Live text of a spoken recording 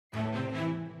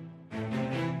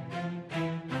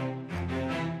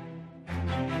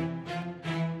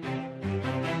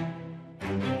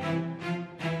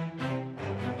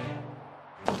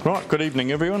Right, good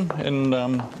evening everyone,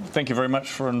 and thank you very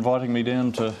much for inviting me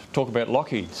down to talk about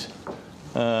Lockheed's.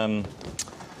 We've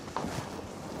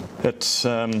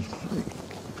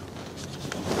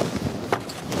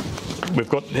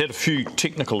had a few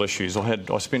technical issues.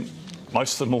 I spent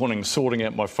most of the morning sorting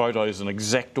out my photos in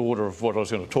exact order of what I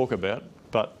was going to talk about,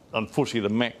 but unfortunately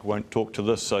the Mac won't talk to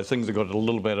this, so things have got a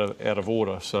little bit out of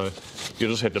order, so you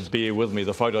just have to bear with me.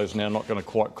 The photos now are not going to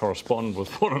quite correspond with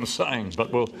what I'm saying,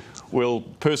 but we'll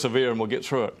persevere and we'll get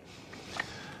through it.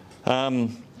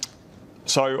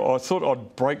 So I thought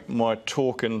I'd break my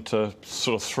talk into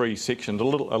sort of three sections, a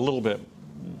little bit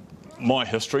my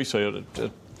history, so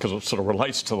because it sort of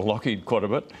relates to the Lockheed quite a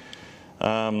bit,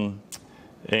 and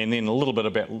then a little bit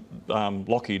about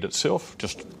Lockheed itself,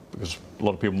 just because a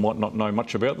lot of people might not know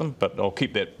much about them, but I'll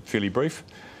keep that fairly brief.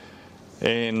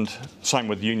 And same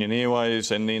with Union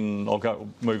Airways, and then I'll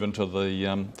move into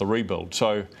the rebuild.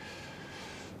 So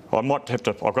I might have to,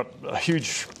 I've got a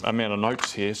huge amount of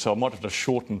notes here, so I might have to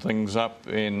shorten things up,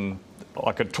 and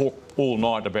I could talk all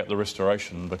night about the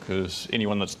restoration, because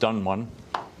anyone that's done one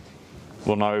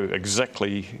will know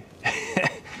exactly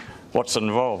what's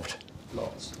involved.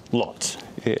 Lots,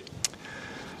 yeah.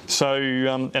 So,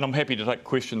 and I'm happy to take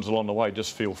questions along the way.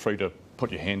 Just feel free to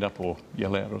put your hand up or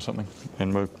yell out or something,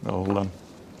 and I'll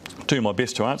do my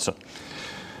best to answer.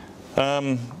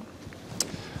 So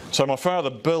my father,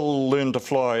 Bill, learned to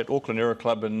fly at Auckland Aero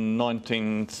Club in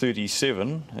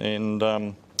 1937,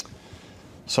 and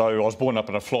so I was brought up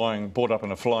in a flying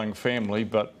family,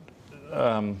 but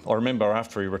I remember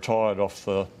after he retired off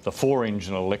the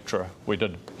 4-engine Electra,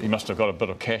 he must have got a bit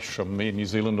of cash from me in New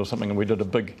Zealand or something, and we did a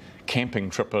big camping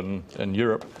trip in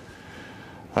Europe.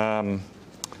 And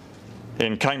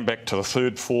came back to the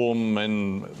third form,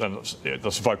 and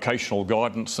this vocational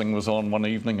guidance thing was on one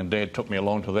evening, and Dad took me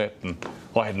along to that, and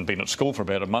I hadn't been at school for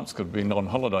about a month because I'd been on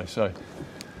holiday. So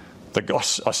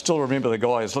I still remember the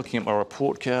guy is looking at my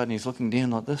report card, and he's looking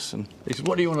down like this, and he said,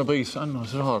 "What do you want to be, son?" I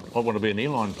said, "Oh, I want to be an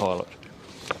airline pilot."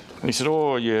 And he said,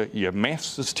 "Oh, your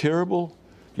maths is terrible,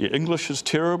 your English is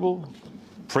terrible,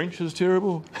 French is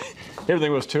terrible."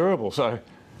 Everything was terrible. So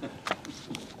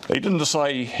he didn't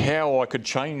say how I could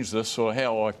change this or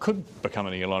how I could become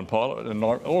an airline pilot. And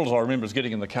all I remember is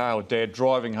getting in the car with Dad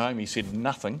driving home. He said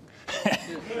nothing.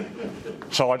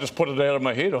 So I just put it out of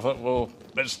my head. I thought, well,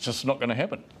 that's just not going to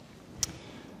happen.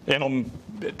 And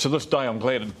to this day, I'm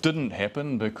glad it didn't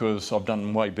happen, because I've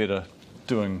done way better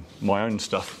doing my own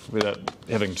stuff without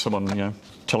having someone,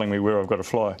 telling me where I've got to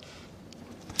fly.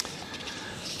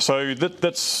 So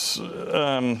that's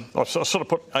I sort of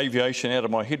put aviation out of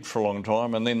my head for a long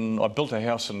time, and then I built a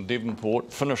house in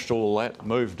Devonport, finished all that,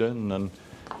 moved in, and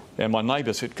my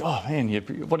neighbour said, "Oh man,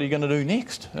 what are you going to do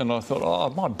next?" And I thought,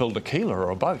 oh, I might build a keeler or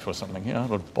a boat or something.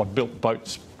 I'd built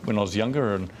boats when I was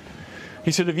younger, and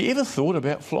he said, "Have you ever thought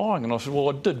about flying?" And I said, "Well,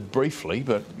 I did briefly,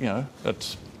 but I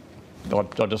just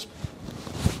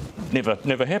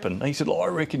never happened." And he said, "I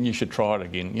reckon you should try it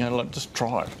again. Just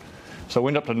try it." So I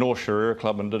went up to North Shore Aero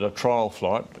Club and did a trial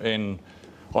flight, and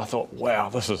I thought, wow,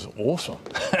 this is awesome.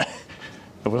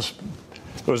 It was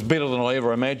better than I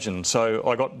ever imagined. So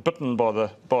I got bitten by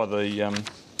the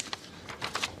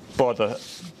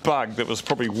bug that was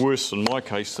probably worse in my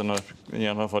case than if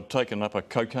I'd taken up a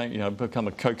cocaine, become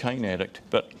a cocaine addict.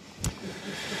 But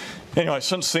anyway,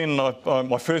 since then,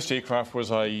 my first aircraft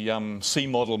was a C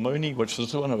model Mooney, which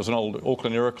is the one. It was an old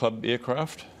Auckland Aero Club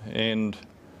aircraft, and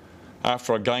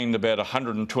after I gained about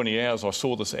 120 hours, I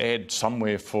saw this ad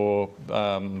somewhere for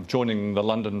joining the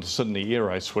London to Sydney Air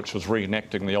Race, which was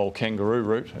reenacting the old kangaroo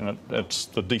route, and it's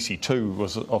the DC-2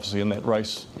 was obviously in that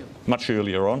race much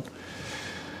earlier on.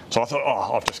 So I thought,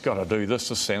 oh, I've just got to do this.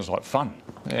 This sounds like fun.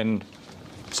 And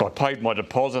so I paid my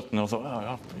deposit, and I thought,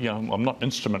 oh, I'm not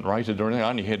instrument rated or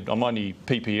anything. I'm only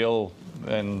PPL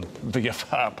and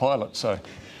VFR pilot, so.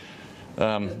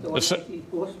 Yeah.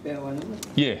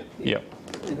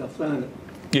 Never flown it.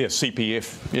 Yeah,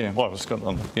 CPF. Yeah, well, it's got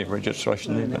on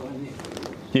registration there. But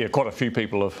yeah, quite a few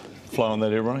people have flown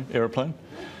that aeroplane.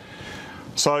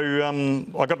 So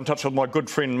I got in touch with my good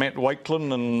friend Matt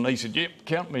Wakelin, and he said, "Yep,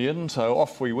 count me in." So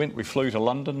off we went. We flew to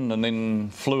London, and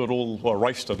then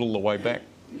raced it all the way back.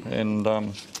 And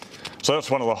so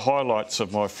that's one of the highlights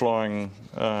of my flying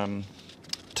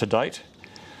to date.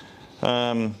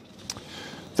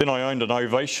 Then I owned an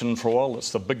Ovation for a while.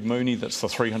 That's the big Mooney. That's the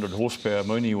 300 horsepower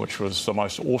Mooney, which was the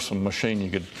most awesome machine you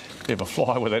could ever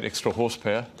fly with that extra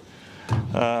horsepower.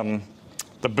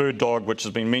 The Bird Dog, which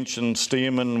has been mentioned,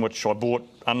 Stearman, which I bought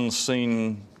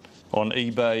unseen on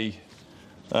eBay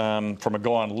from a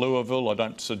guy in Louisville. I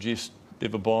don't suggest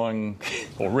ever buying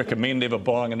or recommend ever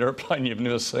buying an airplane you've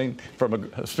never seen,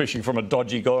 especially from a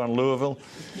dodgy guy in Louisville.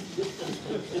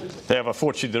 However,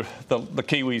 fortunately, the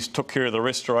Kiwis took care of the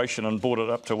restoration and brought it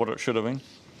up to what it should have been.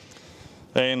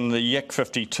 And the Yak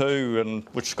 52,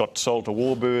 which got sold to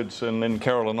Warbirds, and then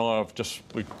Carol and I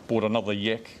we bought another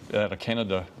Yak out of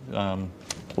Canada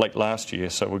late last year,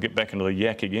 so we'll get back into the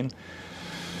Yak again.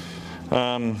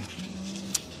 And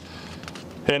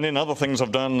then other things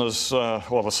I've done is,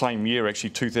 the same year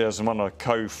actually, 2001, I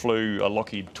co-flew a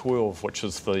Lockheed 12, which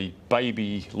is the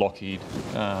baby Lockheed,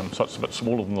 so it's a bit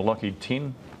smaller than the Lockheed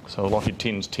 10. So the Lockheed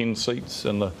 10's 10 seats,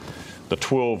 and the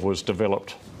 12 was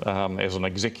developed as an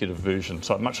executive version,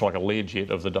 so much like a Learjet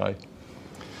of the day.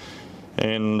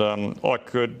 And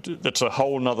it's a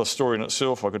whole nother story in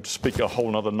itself. I could speak a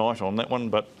whole nother night on that one,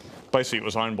 but basically it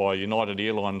was owned by a United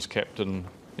Airlines captain,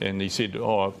 and he said,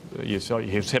 yes,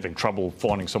 he was having trouble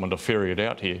finding someone to ferry it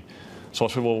out here. So I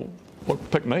said, well,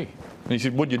 pick me. And he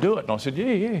said, would you do it? And I said,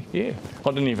 yeah. I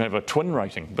didn't even have a twin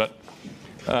rating, but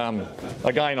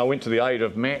again, I went to the aid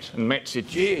of Matt, and Matt said,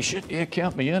 yeah,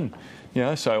 count me in.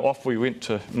 So off we went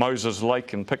to Moses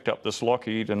Lake and picked up this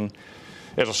Lockheed, and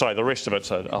as I say, the rest of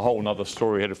it's a whole other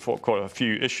story. Had quite a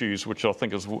few issues, which I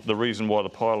think is the reason why the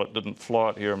pilot didn't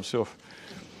fly it here himself.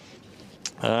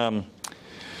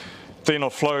 Then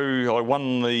I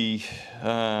won the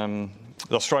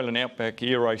Australian Outback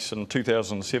Air Race in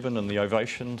 2007 in the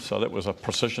Ovation, so that was a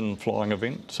precision flying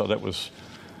event. So that was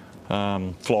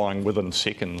flying within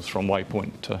seconds from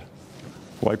waypoint to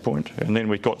waypoint. And then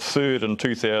we got third in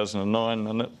 2009,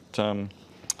 and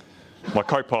my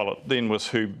co-pilot then was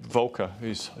Hub Volker,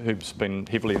 who's been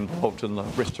heavily involved in the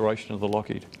restoration of the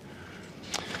Lockheed.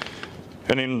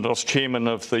 And then I was chairman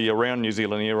of the Around New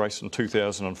Zealand Air Race in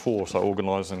 2004, so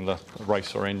organising the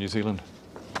race around New Zealand.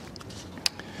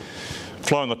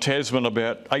 Flown the Tasman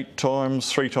about 8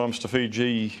 times, 3 times to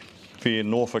Fiji, via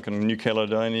Norfolk and New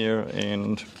Caledonia,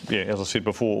 and as I said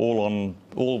before,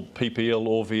 all PPL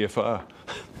or VFR,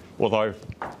 although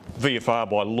VFR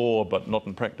by law but not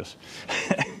in practice.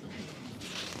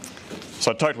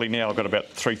 So totally now I've got about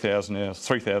 3,000 hours,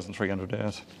 3,300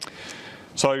 hours.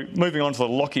 So moving on to the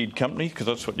Lockheed company, because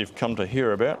that's what you've come to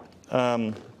hear about.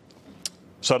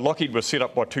 So Lockheed was set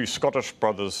up by 2 Scottish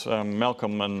brothers, 3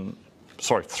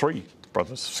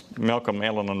 brothers, Malcolm,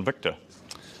 Alan and Victor,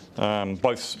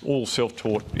 both all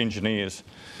self-taught engineers.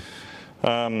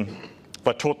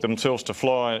 They taught themselves to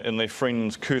fly in their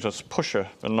friend's Curtis Pusher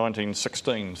in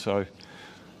 1916, so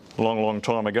a long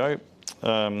time ago.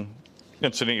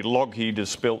 Incidentally, Lockheed is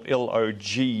spelled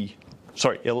L-O-U-G-H-E-E-D,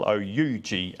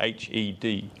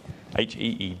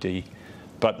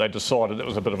 but they decided it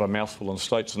was a bit of a mouthful in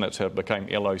States, and that's how it became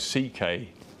L-O-C-K.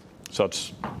 So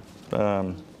it's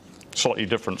slightly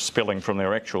different spelling from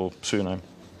their actual surname.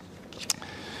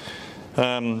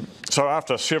 So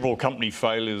after several company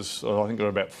failures, I think there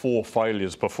were about 4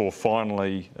 failures before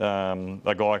finally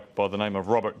a guy by the name of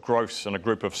Robert Gross and a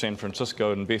group of San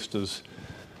Francisco investors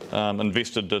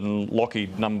invested in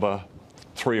Lockheed number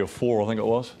 3 or 4, I think it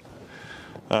was.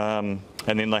 And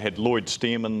then they had Lloyd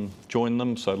Stearman join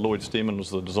them. So Lloyd Stearman was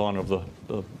the designer of the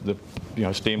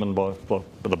Stearman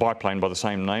the biplane by the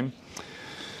same name.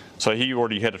 So he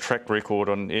already had a track record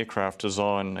on aircraft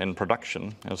design and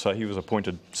production, and so he was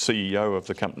appointed CEO of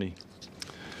the company.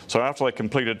 So after they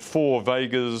completed 4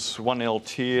 Vegas, 1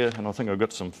 Altair, and I think I've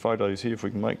got some photos here if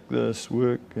we can make this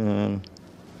work.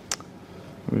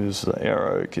 Where's the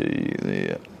arrow key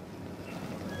there?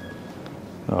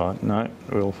 All right, no,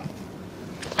 we'll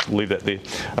leave that there.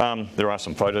 There are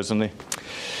some photos in there.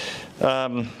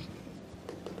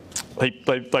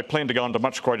 They planned to go into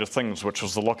much greater things, which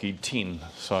was the Lockheed 10.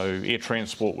 So air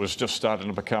transport was just starting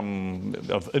to become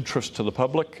of interest to the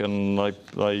public, and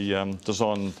they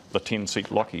designed the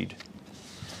 10-seat Lockheed.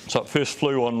 So it first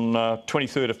flew on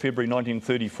 23rd of February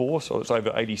 1934, so it's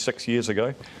over 86 years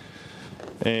ago.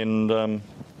 And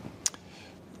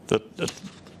it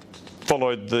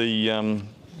followed the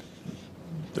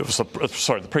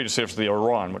the predecessor of the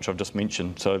Orion, which I've just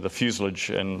mentioned. So the fuselage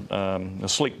and the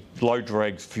sleek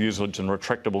low-drag fuselage and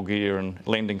retractable gear and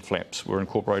landing flaps were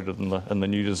incorporated in the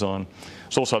new design.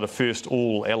 It's also the first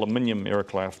all-aluminium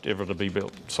aircraft ever to be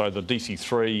built. So the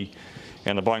DC-3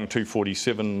 and the Boeing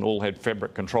 247 all had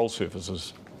fabric control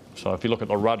surfaces. So if you look at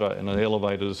the rudder and the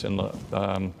elevators and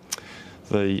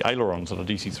the ailerons of the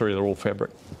DC-3, they're all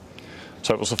fabric.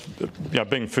 So it was,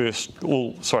 being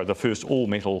the first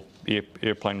all-metal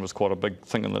airplane was quite a big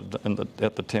thing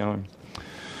at the time.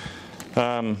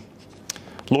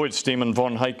 Lloyd Stearman,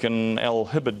 Von Hake and Al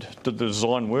Hibbard did the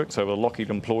design work, so they were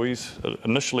Lockheed employees.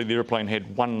 Initially the airplane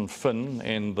had 1 fin,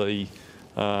 and the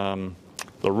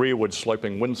rearward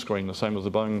sloping windscreen, the same as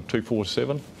the Boeing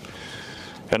 247.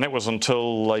 And that was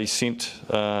until they sent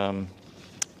a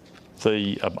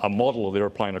model of the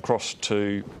aeroplane across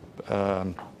to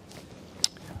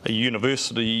a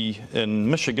university in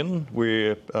Michigan,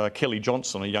 where Kelly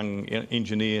Johnson, a young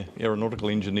engineer, aeronautical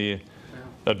engineer,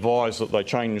 advised that they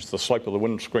change the slope of the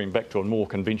windscreen back to a more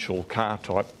conventional car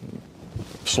type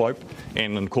slope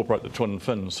and incorporate the twin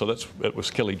fins. So it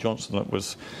was Kelly Johnson that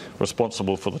was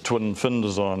responsible for the twin fin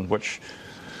design, which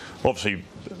obviously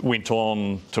went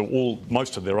on to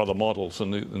most of their other models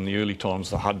in the early times,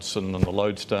 the Hudson and the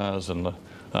Lodestars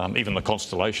and even the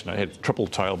Constellation. It had triple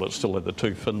tail, but it still had the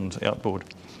two fins outboard.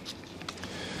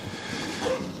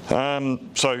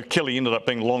 So Kelly ended up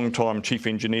being a long-time chief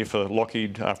engineer for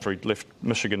Lockheed after he'd left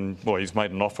Michigan. Well, he's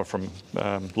made an offer from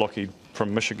Lockheed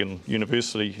from Michigan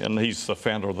University, and he's the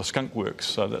founder of the Skunk Works.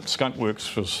 So that Skunk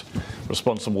Works was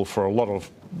responsible for a lot of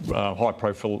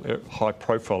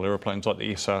high-profile aeroplanes like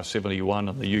the SR-71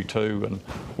 and the U-2 and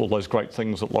all those great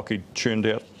things that Lockheed churned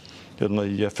out in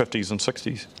the 50s and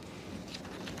 60s.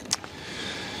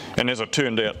 And as it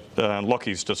turned out,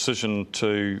 Lockheed's decision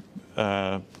to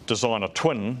design a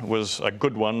twin was a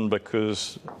good one,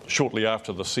 because shortly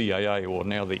after the CAA, or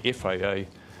now the FAA,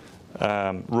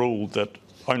 ruled that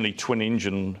only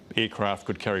twin-engine aircraft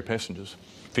could carry passengers,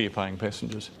 fare-paying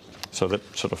passengers. So that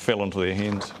sort of fell into their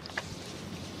hands.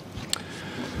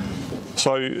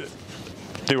 So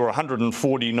there were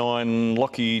 149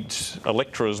 Lockheed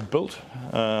Electras built.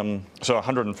 So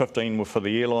 115 were for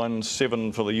the airlines,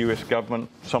 7 for the US government,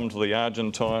 some to the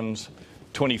Argentines,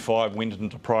 25 went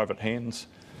into private hands.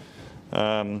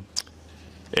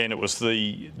 And it was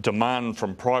the demand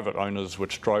from private owners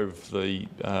which drove the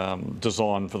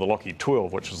design for the Lockheed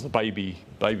 12, which is the baby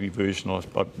version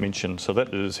I mentioned. So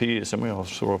that is here somewhere. I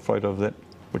saw a photo of that.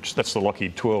 That's the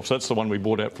Lockheed 12. So that's the one we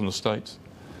brought out from the States.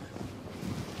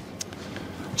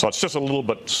 So it's just a little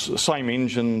bit same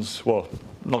engines. Well,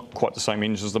 not quite the same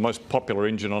engines. The most popular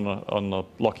engine on the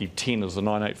Lockheed 10 is the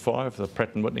 985, the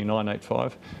Pratt & Whitney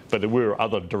 985. But there were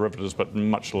other derivatives, but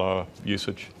much lower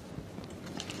usage.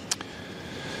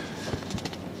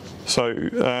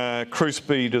 So cruise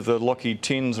speed of the Lockheed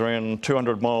 10s around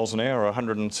 200 miles an hour,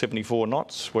 174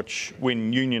 knots, which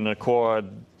when Union acquired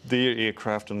their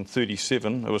aircraft in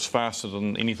 37, it was faster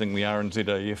than anything the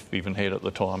RNZAF even had at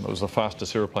the time. It was the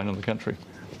fastest aeroplane in the country.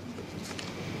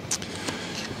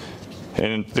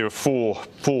 And there were four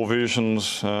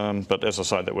versions, but as I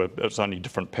say, it's only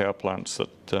different power plants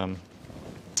that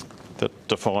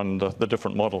defined the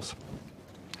different models.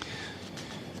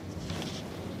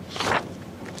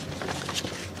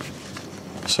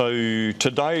 So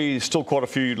today, still quite a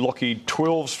few Lockheed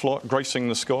 12s gracing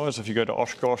the skies. If you go to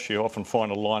Oshkosh, you often find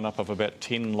a lineup of about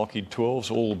 10 Lockheed 12s,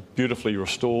 all beautifully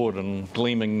restored and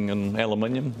gleaming in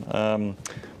aluminium.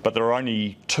 But there are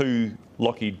only 2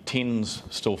 Lockheed 10s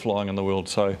still flying in the world.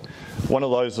 So one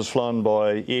of those is flown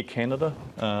by Air Canada.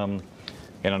 And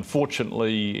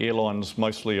unfortunately, airlines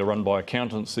mostly are run by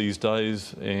accountants these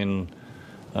days. And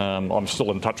I'm still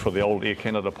in touch with the old Air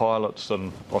Canada pilots,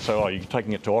 and I say, "Oh, are you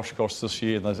taking it to Oshkosh this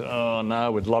year?" And they say, "Oh,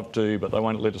 no, we'd love to, but they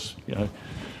won't let us, you know,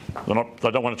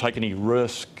 they don't want to take any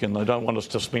risk, and they don't want us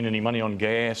to spend any money on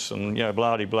gas, and, you know,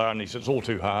 blah-de-blah." And he said, "It's all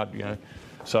too hard, you know."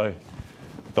 So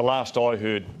the last I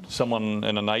heard, someone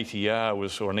in an ATR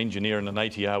or an engineer in an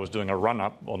ATR was doing a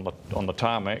run-up on the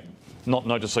tarmac, not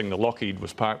noticing the Lockheed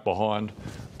was parked behind,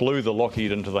 blew the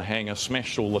Lockheed into the hangar,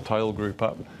 smashed all the tail group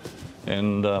up,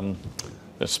 and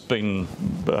it's been,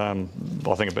 I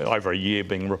think, about over a year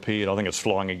being repaired. I think it's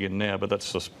flying again now, but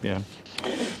that's just, you know,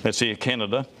 that's Air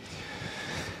Canada.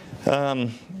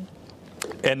 And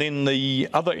then the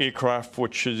other aircraft,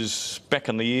 which is back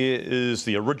in the air, is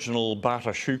the original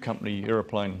Bata Shoe Company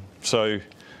aeroplane. So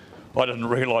I didn't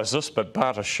realise this, but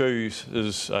Bata Shoes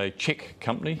is a Czech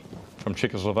company from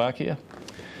Czechoslovakia.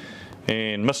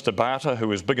 And Mr. Bata, who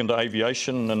was big into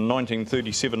aviation, in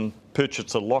 1937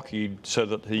 purchased a Lockheed so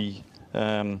that he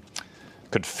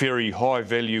could ferry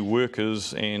high-value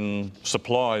workers and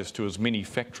supplies to as many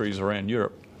factories around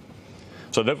Europe.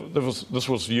 So this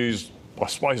was used, I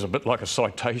suppose, a bit like a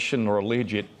Citation or a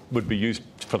Learjet would be used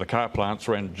for the car plants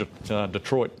around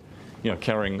Detroit, you know,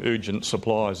 carrying urgent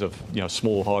supplies of, you know,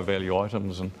 small high-value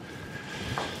items. And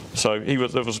so it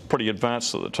was pretty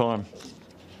advanced at the time.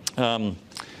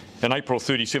 In April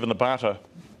 37, the Bata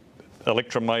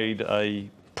Electra made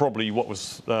probably what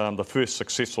was the first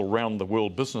successful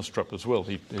round-the-world business trip as well.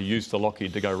 He used the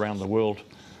Lockheed to go around the world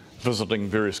visiting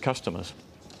various customers.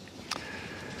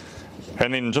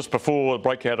 And then just before the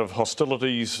breakout of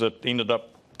hostilities, it ended up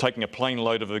taking a plane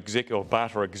load of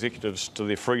Bata executives to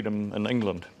their freedom in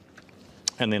England.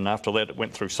 and then after that it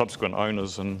went through subsequent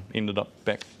owners and ended up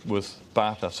back with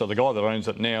Barter. So the guy that owns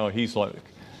it now, he's like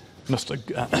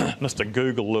Mr.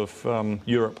 Google of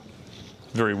Europe.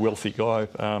 Very wealthy guy,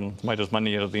 made his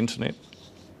money out of the internet.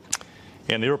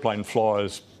 And the aeroplane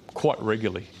flies quite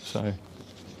regularly, so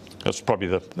that's probably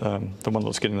the one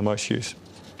that's getting the most use.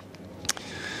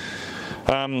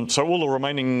 So all the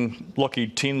remaining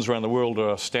Lockheed 10s around the world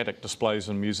are static displays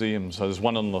in museums. So there's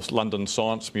one in the London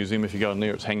Science Museum. If you go in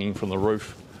there, it's hanging from the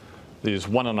roof. There's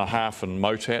 1.5 in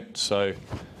MOTAT. So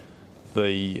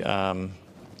the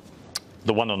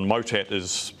one in MOTAT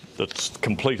that's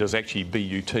complete is actually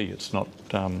BUT. It's not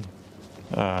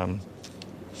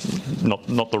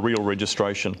not the real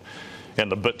registration,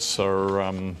 and the bits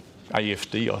are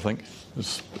AFD. I think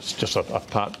it's just a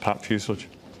part fuselage.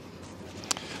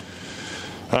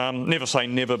 Never say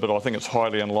never, but I think it's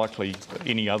highly unlikely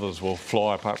any others will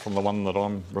fly apart from the one that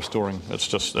I'm restoring. It's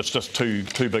just too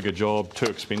big a job, too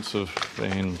expensive,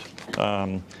 and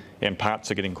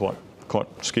parts are getting quite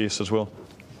scarce as well.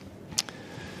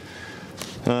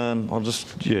 I'm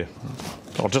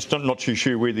not too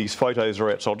sure where these photos are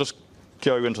at, so I'll just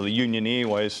go into the Union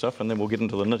Airways stuff and then we'll get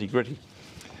into the nitty-gritty.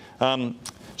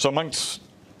 So amongst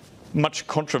much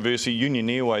controversy, Union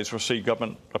Airways received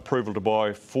government approval to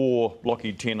buy 4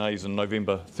 Lockheed 10As in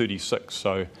November 36.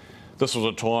 So this was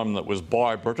a time that was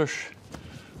buy British.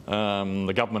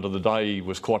 The government of the day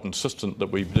was quite insistent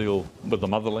that we deal with the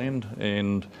motherland,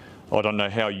 and I don't know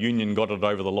how Union got it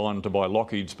over the line to buy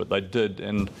Lockheed's, but they did.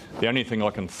 And the only thing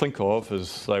I can think of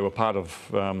is they were part of,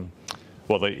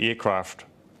 the aircraft,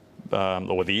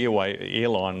 or the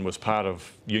airline was part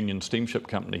of Union Steamship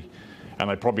Company. And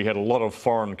they probably had a lot of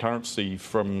foreign currency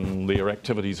from their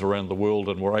activities around the world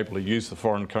and were able to use the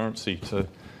foreign currency to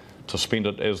spend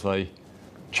it as they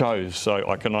chose. So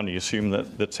I can only assume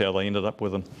that that's how they ended up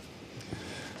with them.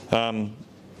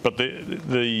 But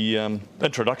the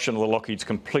introduction of the Lockheed's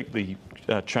completely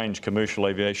changed commercial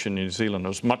aviation in New Zealand. It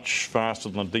was much faster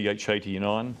than the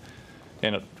DH-89,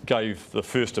 and it gave the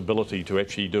first ability to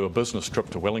actually do a business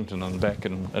trip to Wellington and back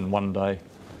in one day,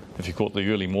 if you caught the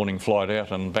early morning flight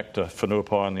out and back to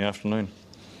Whenuapai in the afternoon.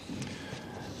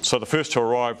 So the first to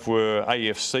arrive were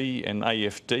AFC and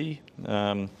AFD.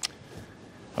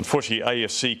 Unfortunately,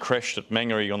 AFC crashed at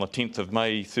Mangere on the 10th of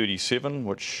May 37,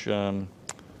 which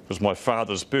was my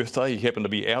father's birthday. He happened to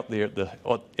be out there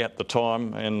at the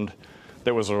time, and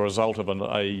that was a result of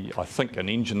I think an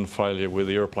engine failure where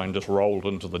the aeroplane just rolled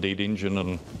into the dead engine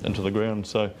and into the ground.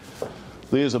 So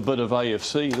there's a bit of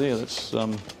AFC there.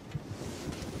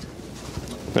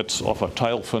 That's off a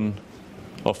tail fin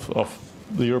off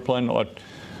the aeroplane.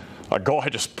 A guy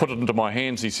just put it into my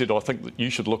hands. He said, "I think that you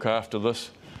should look after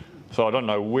this." So I don't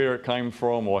know where it came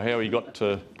from or how he got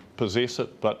to possess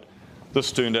it, but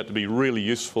this turned out to be really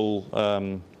useful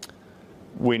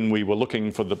when we were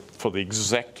looking for the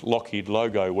exact Lockheed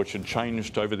logo, which had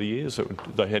changed over the years.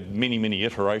 They had many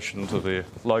iterations of their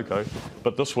logo,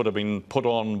 but this would have been put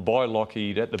on by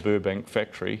Lockheed at the Burbank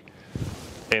factory,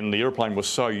 and the aeroplane was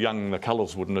so young the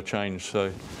colours wouldn't have changed.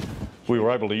 So we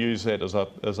were able to use that as a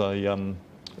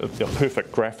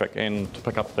perfect graphic and to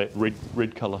pick up that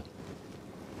red colour.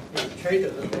 The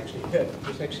trader that actually hit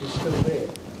is actually still there.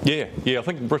 Yeah, I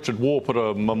think Richard Waugh put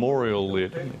a memorial there,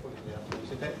 didn't he?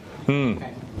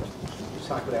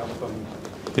 Cycled out from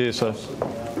so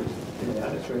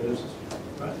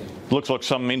looks like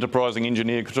some enterprising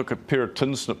engineer took a pair of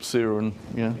tin snips there, and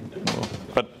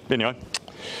but anyway.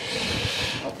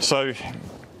 So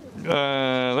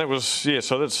that was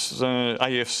so that's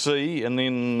AFC, and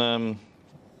then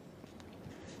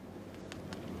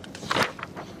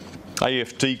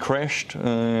AFD crashed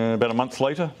about a month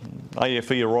later.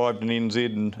 AFE arrived in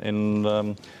NZ,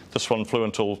 and this one flew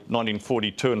until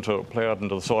 1942 until it ploughed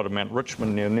into the side of Mount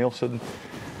Richmond near Nelson.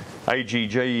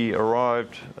 AGJ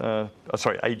arrived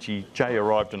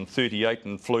in 38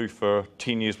 and flew for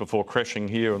 10 years before crashing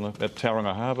here at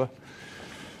Tauranga Harbour.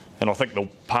 And I think the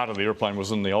part of the aeroplane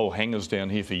was in the old hangars down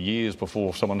here for years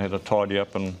before someone had to tidy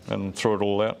up and throw it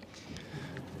all out.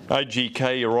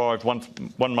 AGK arrived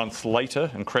one month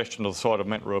later and crashed into the side of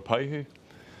Mount Ruapehu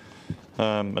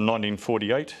in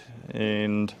 1948,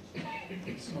 and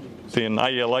then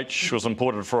ALH was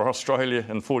imported for Australia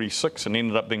in 46 and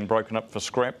ended up being broken up for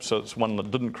scrap, so it's one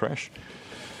that didn't crash.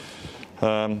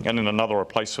 And then another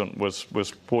replacement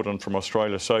was brought in from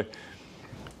Australia. So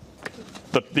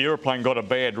the aeroplane got a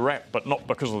bad rap, but not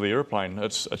because of the aeroplane.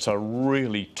 It's a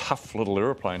really tough little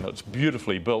aeroplane. It's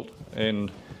beautifully built,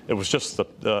 and it was just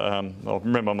I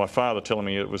remember my father telling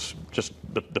me it was just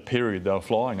the period they were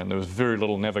flying, and there was very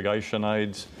little navigation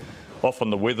aids. often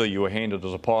the weather you were handed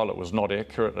as a pilot was not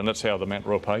accurate, and that's how the Mount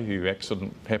Ruapehu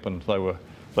accident happened.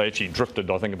 They actually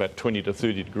drifted, I think, about 20 to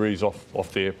 30 degrees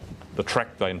off the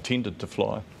track they intended to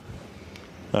fly.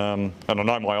 And I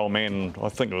know my old man, I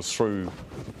think it was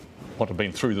might have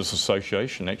been through this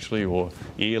association actually, or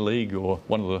Air League, or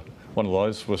one of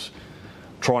those, was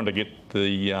trying to get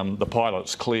the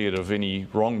pilots cleared of any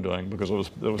wrongdoing, because it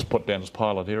was put down as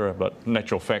pilot error. But in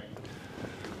actual fact,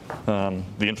 the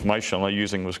information they're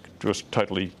using was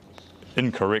totally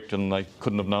incorrect, and they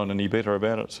couldn't have known any better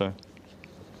about it. So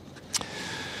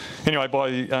anyway, by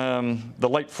the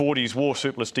late 40s, war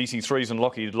surplus DC-3s and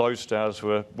Lockheed Lodestars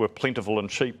were plentiful and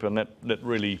cheap, and that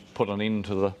really put an end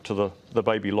to the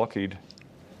baby Lockheed.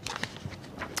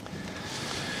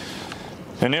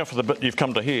 And now for the bit you've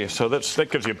come to hear. So that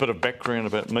gives you a bit of background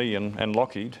about me and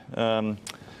Lockheed.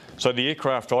 So the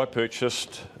aircraft I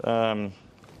purchased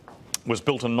was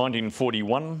built in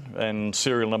 1941 and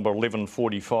serial number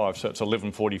 1145. So it's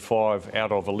 1145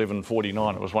 out of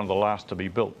 1149. It was one of the last to be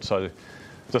built. So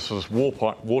this was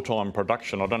wartime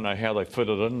production. I don't know how they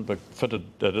fitted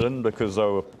it in because they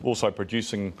were also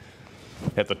producing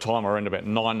at the time around about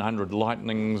 900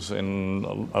 Lightnings and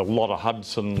a lot of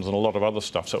Hudsons and a lot of other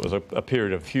stuff. So it was a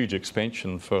period of huge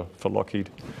expansion for Lockheed.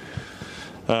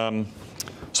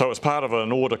 So it was part of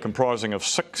an order comprising of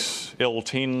 6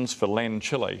 L-10s for Land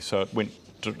Chile. So it went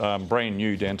brand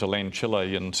new down to Land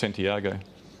Chile in Santiago.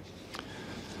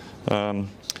 I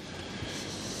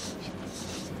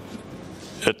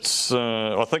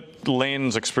think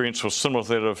Land's experience was similar to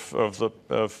that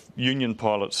of Union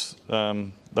pilots.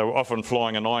 They were often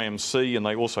flying an IMC, and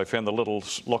they also found the little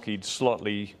Lockheed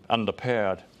slightly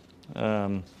underpowered.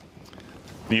 The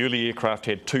early aircraft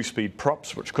had 2-speed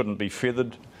props which couldn't be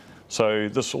feathered, so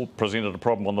this all presented a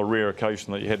problem on the rare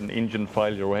occasion that you had an engine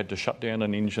failure or had to shut down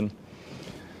an engine.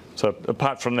 So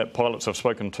apart from that, pilots I've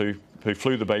spoken to who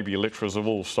flew the baby Electras have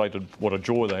all stated what a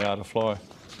joy they are to fly.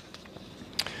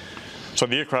 So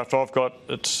the aircraft I've got,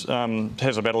 it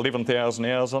has about 11,000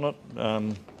 hours on it,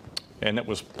 and that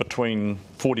was between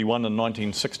 41 and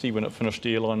 1960 when it finished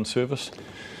airline service.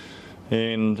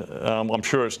 And I'm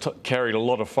sure it's carried a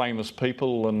lot of famous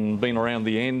people and been around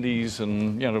the Andes,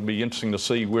 and it'll be interesting to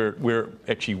see where it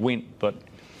actually went. But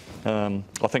I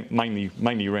think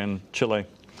mainly around Chile.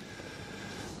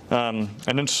 An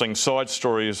interesting side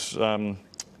story is I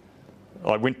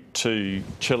went to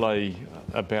Chile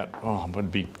about, it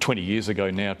would be 20 years ago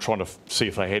now, trying to see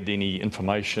if they had any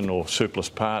information or surplus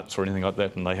parts or anything like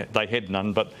that, and they had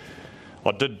none. But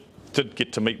I did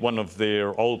get to meet one of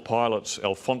their old pilots,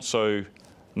 Alfonso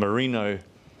Marino,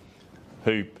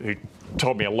 who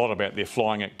told me a lot about their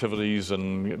flying activities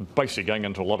and basically going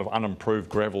into a lot of unimproved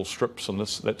gravel strips and that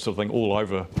sort of thing all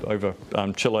over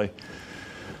Chile.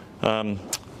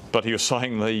 But he was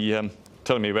saying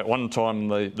telling me about one time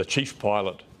the chief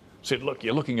pilot said, "Look,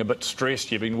 you're looking a bit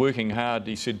stressed, you've been working hard."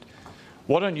 He said,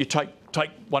 "Why don't you take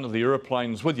one of the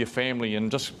aeroplanes with your family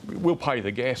and we'll pay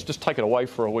the gas, just take it away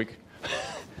for a week."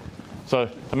 So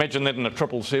imagine that in a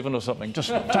 777 or something. Just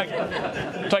take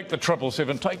the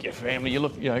 777, take your family.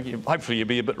 Hopefully you'll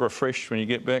be a bit refreshed when you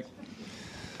get back.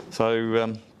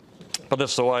 So, but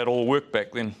that's the way it all worked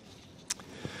back then.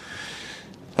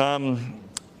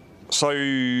 So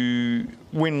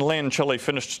when Land Chile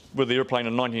finished with the airplane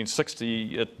in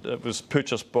 1960, it was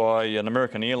purchased by an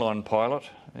American airline pilot,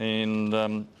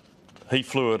 and he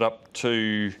flew it up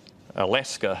to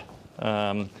Alaska,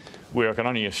 where I can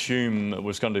only assume it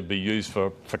was going to be used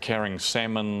for carrying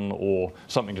salmon or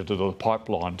something to do with the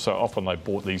pipeline. So often they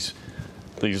bought these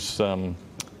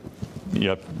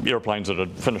airplanes that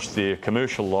had finished their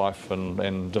commercial life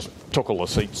and just took all the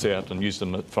seats out and used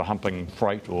them for humping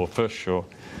freight or fish.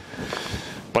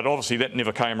 But obviously that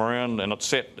never came around, and it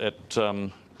sat at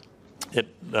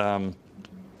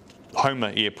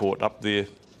Homer Airport up there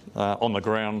on the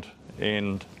ground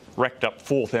and racked up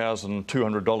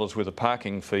 $4,200 worth of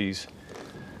parking fees.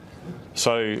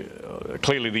 So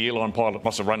clearly the airline pilot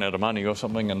must have run out of money or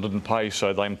something and didn't pay,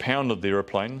 so they impounded the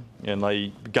aeroplane and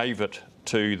they gave it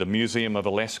to the Museum of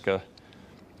Alaska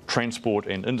Transport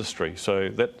and Industry. So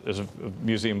that is a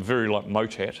museum very like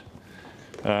MOTAT,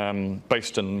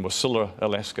 based in Wasilla,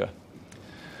 Alaska.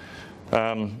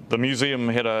 The museum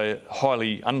had a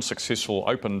highly unsuccessful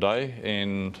open day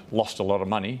and lost a lot of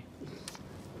money.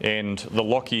 And the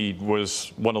Lockheed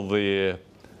was one of their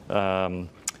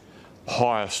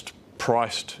highest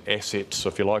priced assets,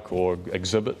 if you like, or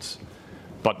exhibits,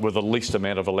 but with the least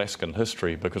amount of Alaskan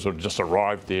history because it had just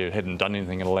arrived there, it hadn't done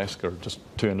anything in Alaska, it just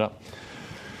turned up.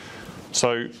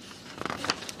 So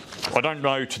I don't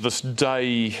know to this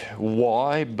day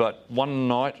why, but one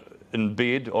night in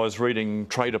bed I was reading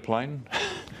Trader Plane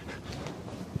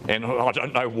And I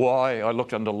don't know why I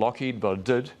looked under Lockheed, but I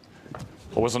did.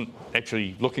 I wasn't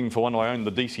actually looking for one. I owned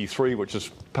the DC-3, which is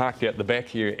parked out the back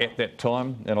here at that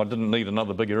time, and I didn't need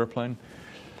another big aeroplane.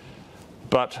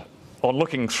 But on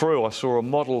looking through, I saw a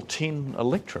Model 10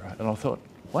 Electra, and I thought,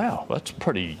 wow, that's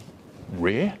pretty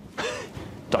rare.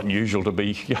 It's unusual to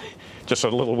be just a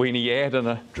little weenie ad in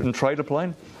a trader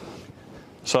plane.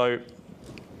 So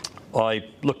I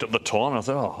looked at the time and I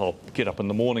thought, oh, I'll get up in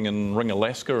the morning and ring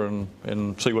Alaska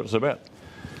and see what it's about.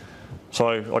 So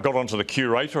I got onto the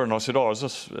curator and I said, oh, is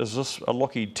this a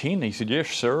Lockheed 10? He said, yes,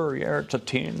 sir, yeah, it's a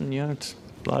 10, you know, it's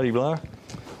blah-de-blah.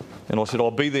 And I said,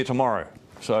 I'll be there tomorrow.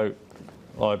 So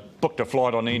I booked a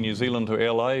flight on Air New Zealand to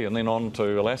LA and then on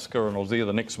to Alaska, and I was there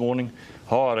the next morning,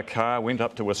 hired a car, went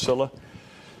up to Wasilla,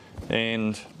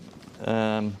 and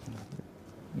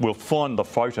we'll find the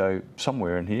photo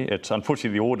somewhere in here. It's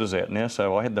unfortunately the order's out now,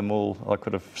 so I had them all I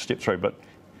could have stepped through, but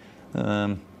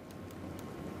no,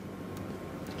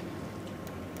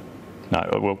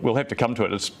 we'll have to come to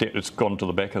it. It's gone to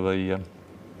the back of the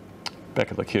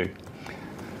queue.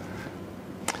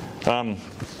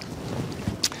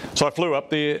 So I flew up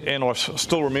there, and I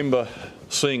still remember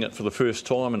seeing it for the first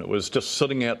time, and it was just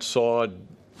sitting outside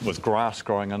with grass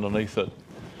growing underneath it.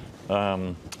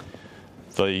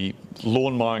 The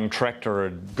lawn mowing tractor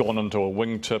had gone into a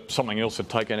wingtip, something else had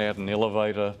taken out an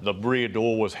elevator, the rear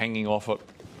door was hanging off it,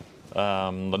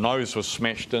 the nose was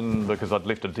smashed in because I'd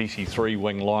left a DC-3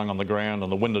 wing lying on the ground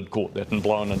and the wind had caught that and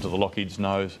blown into the Lockheed's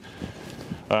nose.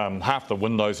 Half the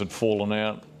windows had fallen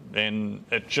out and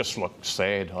it just looked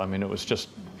sad. I mean, it was just,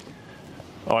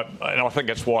 and I think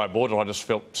that's why I bought it. I just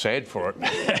felt sad for it.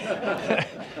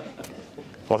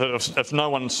 I thought if no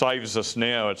one saves this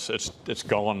now, it's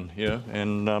gone, yeah.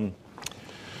 And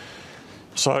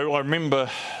so I remember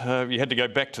you had to go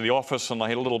back to the office, and they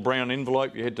had a little brown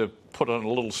envelope. You had to put in a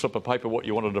little slip of paper what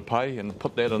you wanted to pay, and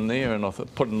put that in there. And I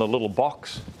put in a little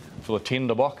box for the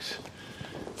tender box.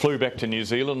 Flew back to New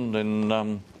Zealand,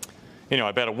 and anyway,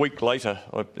 about a week later,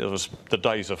 it was the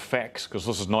days of fax, because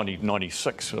this is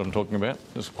 1996 I'm talking about.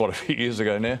 This is quite a few years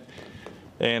ago now.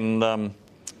 And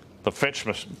the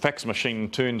fax machine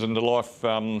turns into life.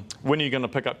 When are you going to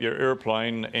pick up your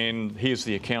aeroplane? And here's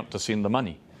the account to send the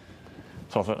money.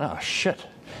 So I thought, oh, shit.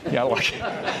 You know, like,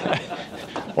 I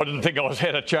didn't think I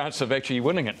had a chance of actually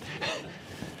winning it.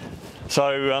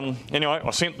 So anyway,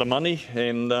 I sent the money,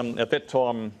 and at that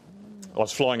time, I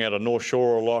was flying out of North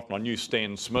Shore a lot, and I knew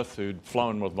Stan Smith, who'd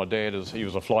flown with my dad. He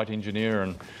was a flight engineer,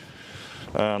 and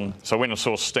so when I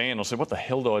saw Stan, I said, what the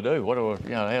hell do I do? How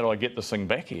do I get this thing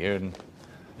back here? And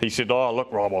he said, oh,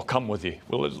 look, Rob, I'll come with you.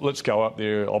 Well, let's go up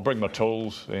there. I'll bring my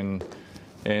tools, and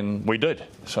we did.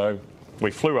 So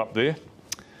we flew up there,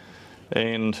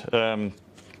 and the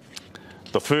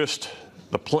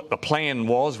plan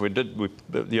was we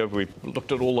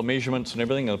looked at all the measurements and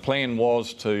everything, and the plan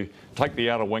was to take the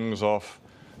outer wings off,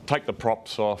 take the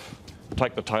props off,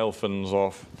 take the tail fins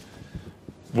off,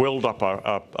 weld up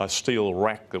a steel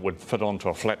rack that would fit onto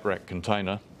a flat rack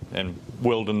container, and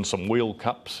weld in some wheel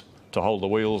cups to hold the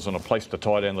wheels and a place to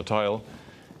tie down the tail,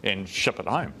 and ship it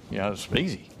home. You know, it's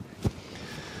easy.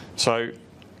 So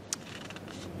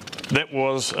that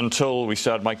was until we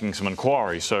started making some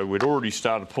inquiries. So we'd already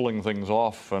started pulling things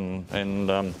off, and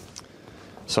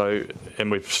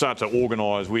we've started to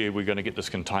organise where we're going to get this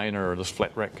container, or this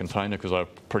flat rack container, because they're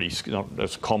not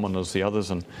as common as the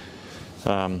others.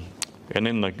 And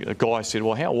then the guy said,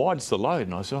 well, how wide's the load?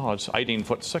 And I said, oh, it's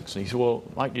 18'6". And he said, well,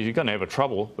 mate, you're going to have a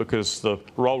trouble, because the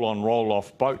roll-on,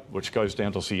 roll-off boat, which goes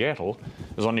down to Seattle,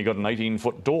 has only got an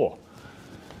 18-foot door.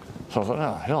 So I thought,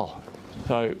 oh, hell.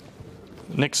 So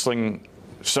next thing,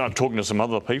 started talking to some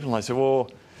other people, and they said,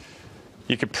 well,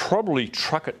 you could probably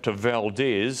truck it to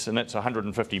Valdez, and that's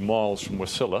 150 miles from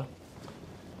Wasilla,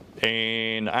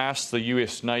 and ask the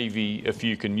US Navy if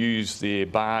you can use their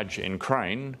barge and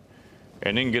crane,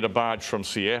 and then get a barge from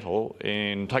Seattle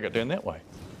and take it down that way.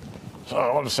 So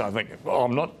obviously I think, well,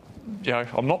 I'm not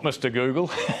Mr.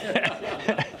 Google.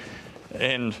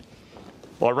 And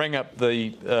I rang up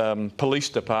the police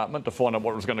department to find out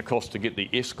what it was going to cost to get the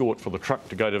escort for the truck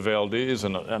to go to Valdez,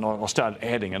 and I started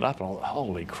adding it up, and I thought,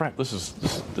 holy crap, this is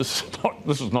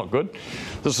not good.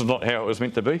 This is not how it was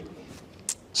meant to be.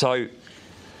 So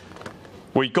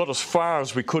we got as far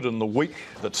as we could in the week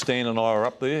that Stan and I were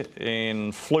up there,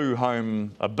 and flew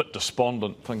home a bit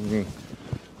despondent, thinking,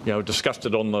 you know,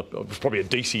 disgusted on it was probably a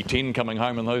DC-10 coming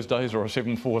home in those days, or a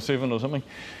 747 or something,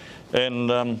 and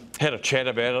had a chat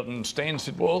about it, and Stan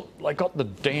said, well, they got the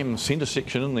damn centre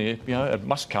section in there, you know, it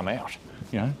must come out,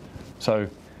 you know. So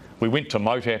we went to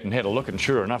MOTAT and had a look, and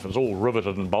sure enough, it was all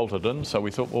riveted and bolted in, so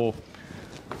we thought, well,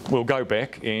 we'll go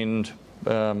back and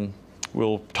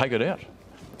we'll take it out.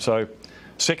 So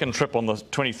second trip on the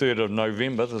 23rd of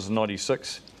November, this is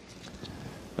 96.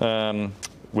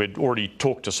 We'd already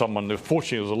talked to someone.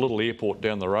 Fortunately, there was a little airport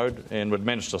down the road, and we'd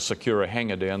managed to secure a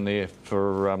hangar down there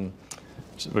for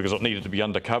because it needed to be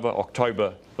undercover.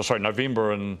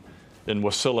 November in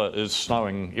Wasilla is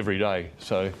snowing every day.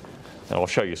 So I'll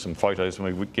show you some photos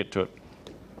when we get to it.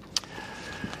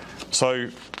 So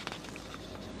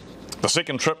the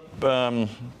second trip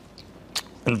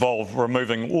involved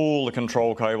removing all the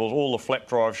control cables, all the flap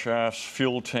drive shafts,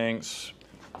 fuel tanks,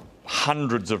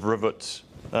 hundreds of rivets.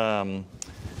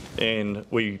 And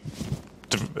we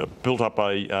built up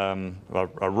a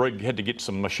rig, had to get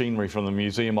some machinery from the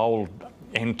museum, old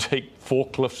antique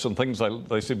forklifts and things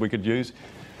they said we could use.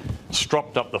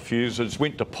 Stropped up the fuses,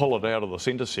 went to pull it out of the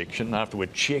centre section after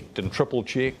we'd checked and triple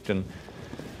checked. And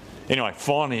anyway,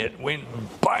 finally it went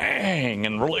bang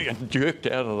and really jerked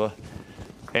out of the,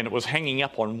 and it was hanging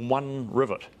up on one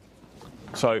rivet.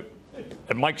 So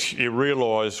it makes you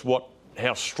realise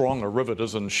how strong a rivet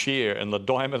is in shear, and the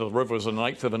diameter of the rivet was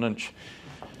 1/8 of an inch,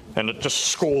 and it just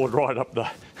scored right up the.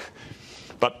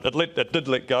 But it did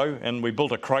let go, and we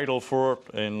built a cradle for it,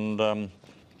 and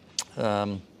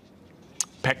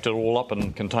packed it all up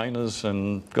in containers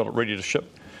and got it ready to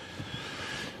ship.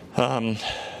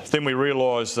 Then we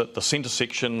realised that the centre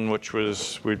section, which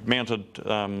we'd mounted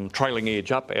trailing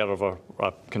edge up out of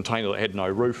a container that had no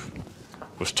roof,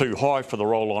 was too high for the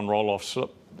roll-on, roll-off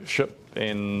ship,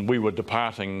 and we were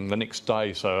departing the next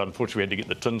day, so unfortunately we had to get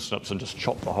the tin snips and just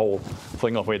chop the whole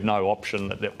thing off. We had no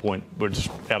option at that point. We're just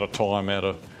out of time, out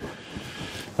of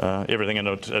everything, and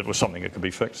it was something that could be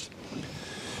fixed.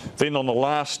 Then on the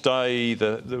last day,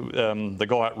 the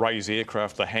guy at Ray's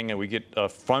Aircraft, the hangar, we get a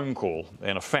phone call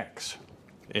and a fax,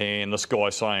 and this guy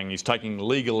saying he's taking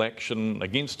legal action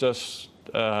against us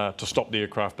to stop the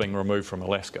aircraft being removed from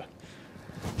Alaska.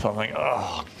 So I'm thinking,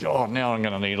 oh God, now I'm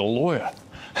going to need a lawyer.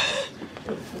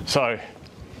 So,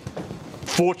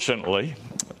 fortunately,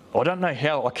 I don't know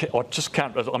how, I just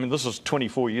can't, I mean, this is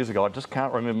 24 years ago, I just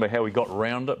can't remember how we got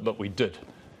around it, but we did.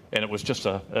 And it was just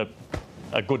a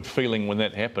good feeling when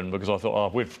that happened, because I thought,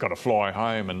 oh, we've got to fly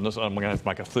home, and we're going to have to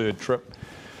make a third trip.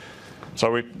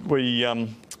 So we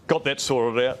got that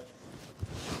sorted out,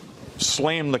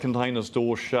 slammed the containers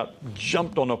door shut,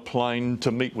 jumped on a plane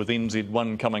to meet with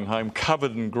NZ1 coming home,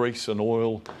 covered in grease and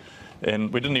oil.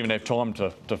 And we didn't even have time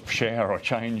to shower or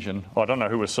change, and I don't know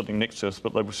who was sitting next to us,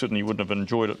 but they certainly wouldn't have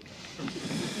enjoyed it.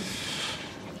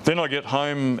 Then I get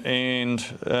home and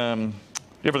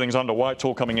everything's underway, it's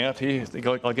all coming out here.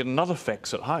 I get another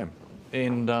fax at home,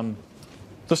 and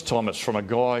this time it's from a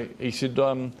guy. He said,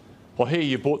 I hear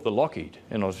you bought the Lockheed,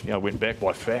 and I went back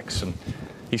by fax, and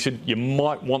he said, you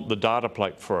might want the data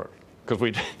plate for it, because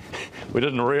we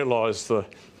didn't realise the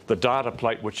data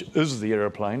plate, which is the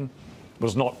aeroplane,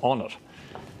 was not on it.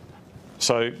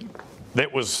 So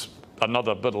that was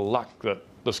another bit of luck that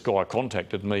this guy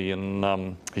contacted me,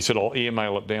 and he said, I'll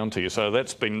email it down to you. So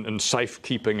that's been in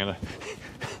safekeeping.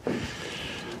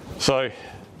 So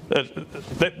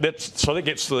that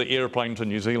gets the aeroplane to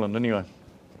New Zealand anyway.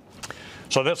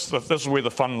 So this is where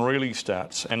the fun really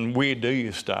starts. And where do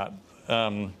you start?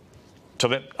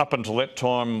 Up until that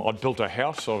time, I'd built a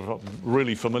house. I was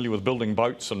really familiar with building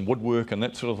boats and woodwork and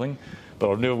that sort of thing,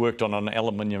 but I've never worked on an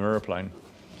aluminium aeroplane.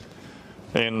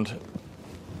 And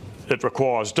it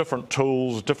requires different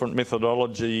tools, different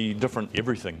methodology, different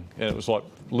everything. And it was like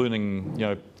learning,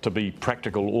 to be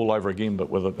practical all over again, but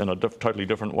in a totally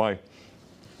different way.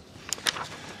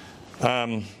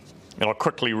 And I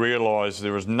quickly realised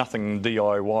there was nothing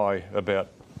DIY about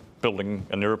building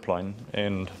an aeroplane,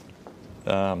 and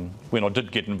when I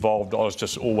did get involved, I was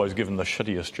just always given the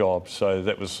shittiest jobs. So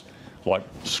that was like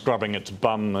scrubbing its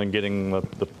bum and getting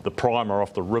the primer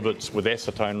off the rivets with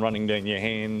acetone running down your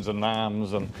hands and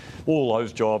arms, and all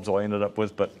those jobs I ended up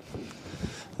with. But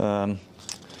I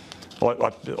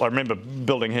remember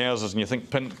building houses, and you think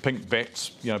pink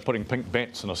bats, putting pink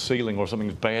bats in a ceiling or something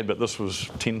is bad, but this was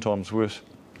 10 times worse.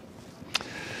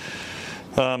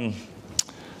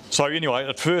 So anyway,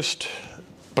 at first,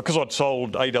 because I'd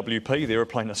sold AWP, the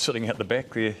aeroplane that's sitting at the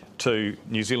back there, to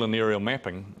New Zealand Aerial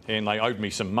Mapping, and they owed me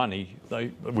some money,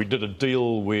 we did a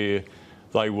deal where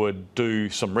they would do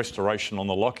some restoration on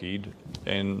the Lockheed,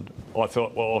 and I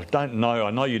thought, well, I don't know.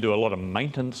 I know you do a lot of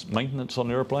maintenance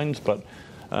on aeroplanes, but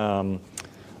I'm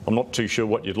not too sure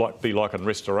what you'd be like in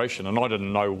restoration. And I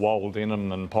didn't know Wold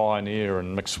Denham and Pioneer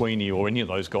and McSweeney or any of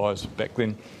those guys back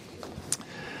then.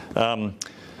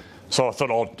 So I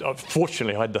thought,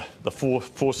 fortunately, I had the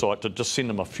foresight to just send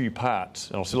them a few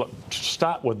parts. And I said, look,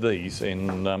 start with these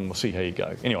and we'll see how you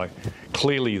go. Anyway,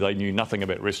 clearly they knew nothing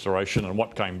about restoration, and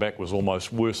what came back was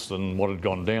almost worse than what had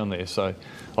gone down there. So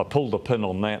I pulled the pin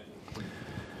on that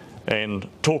and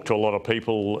talked to a lot of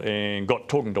people and got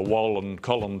talking to Wal and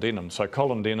Colin Denham. So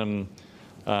Colin Denham,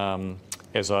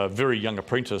 as a very young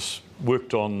apprentice,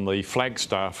 worked on the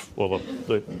Flagstaff, or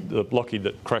the Lockheed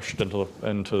that crashed into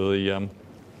the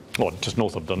just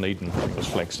north of Dunedin. I think it was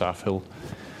Flagstaff Hill.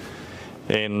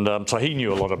 And so he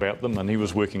knew a lot about them, and he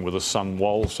was working with his son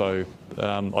Wal. So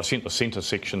I sent the centre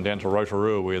section down to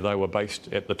Rotorua, where they were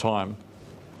based at the time.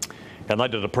 And they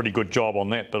did a pretty good job on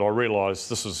that, but I realised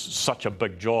this is such a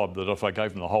big job that if I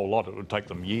gave them the whole lot, it would take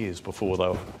them years before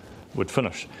they would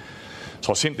finish.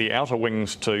 So I sent the outer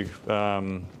wings to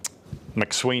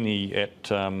McSweeney at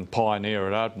Pioneer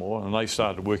at Ardmore, and they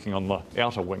started working on the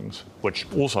outer wings, which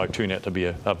also turned out to be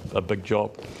a big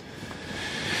job.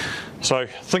 So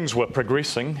things were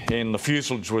progressing, and the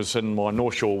fuselage was in my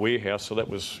North Shore warehouse, so that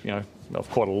was,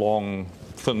 quite a long,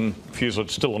 thin fuselage,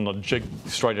 still in the jig,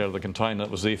 straight out of the container. It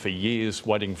was there for years,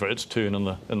 waiting for its turn in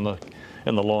the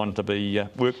line to be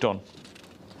worked on.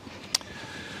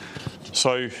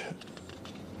 So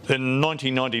in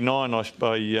 1999,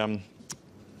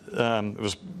 it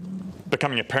was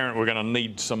becoming apparent we're going to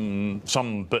need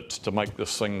some bits to make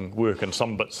this thing work, and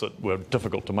some bits that were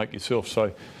difficult to make yourself.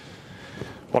 So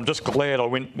I'm just glad I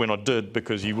went when I did,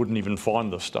 because you wouldn't even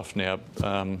find this stuff now.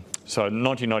 So in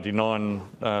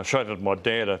 1999, showed my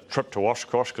dad a trip to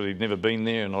Oshkosh because he'd never been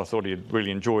there, and I thought he'd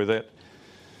really enjoy that.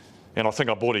 And I think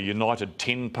I bought a United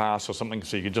 10 pass or something,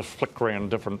 so you could just flick around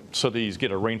different cities,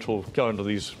 get a rental, go into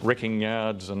these wrecking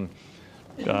yards and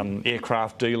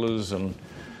aircraft dealers. And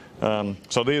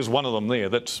so there's one of them there.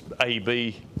 That's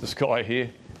AB, this guy here.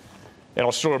 And I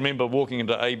still remember walking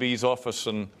into AB's office,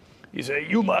 and he said,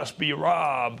 "You must be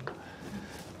Rob."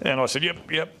 And I said,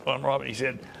 yep, I'm Rob. He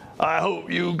said, "I hope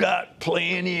you got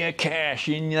plenty of cash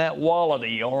in that wallet of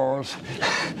yours."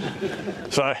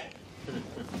 So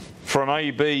from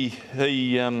AB,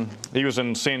 he was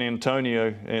in San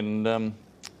Antonio, and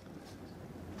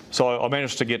so I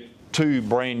managed to get 2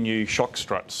 brand new shock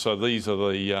struts. So these are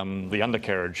the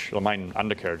undercarriage, the main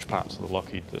undercarriage parts of the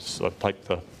Lockheed that take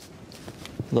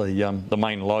the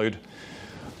main load.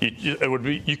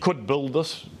 You could build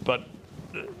this, but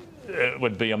it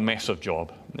would be a massive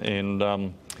job. And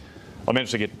I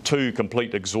managed to get 2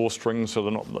 complete exhaust rings,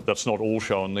 so that's not all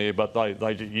shown there, but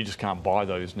you just can't buy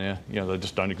those now. They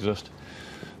just don't exist.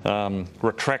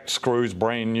 Retract screws,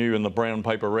 brand new, in the brown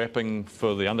paper wrapping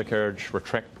for the undercarriage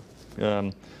retract.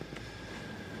 So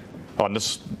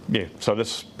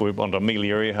we're on to Makley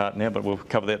Earhart now, but we'll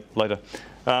cover that later.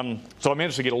 So I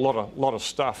managed to get a lot of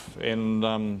stuff, and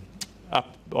I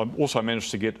also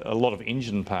managed to get a lot of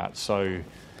engine parts. So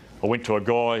I went to a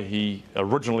guy, he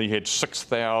originally had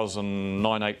 6,000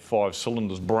 985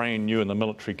 cylinders brand new in the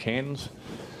military cans.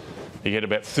 He had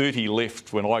about 30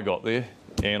 left when I got there,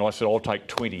 and I said, "I'll take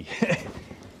 20.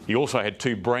 He also had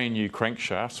 2 brand new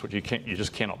crankshafts, which you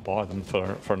just cannot buy them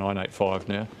for a 985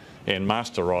 now, and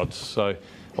master rods. So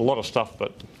a lot of stuff,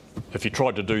 but if you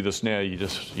tried to do this now,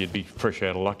 you'd be fresh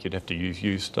out of luck. You'd have to use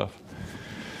used stuff.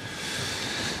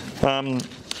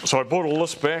 So I brought all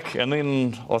this back, and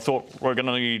then I thought we're going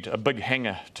to need a big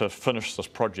hangar to finish this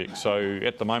project. So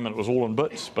at the moment it was all in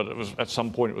bits, but at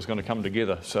some point it was going to come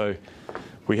together. So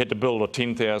we had to build a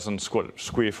 10,000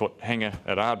 square foot hangar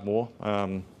at Ardmore.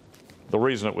 The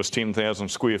reason it was 10,000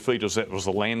 square feet is that was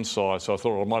the land size. So I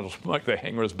thought I might as well make the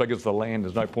hangar as big as the land.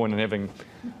 There's no point in having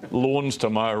lawns to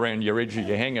mow around your edge of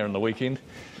your hangar in the weekend.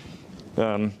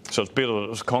 So it's better that it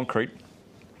was concrete.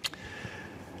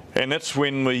 And that's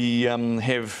when we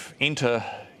have enter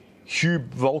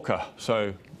Hube Volker,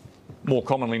 so more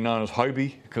commonly known as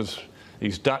Hobie, because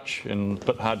he's Dutch and a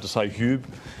bit hard to say Hube.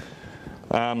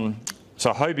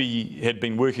 So Hobie had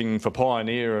been working for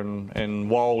Pioneer, and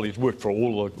while he'd worked for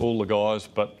all the guys,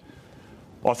 but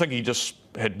I think he just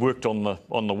had worked on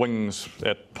the wings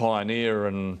at Pioneer,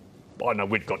 and I don't know,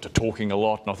 we'd got to talking a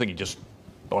lot, and I think I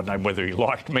don't know whether he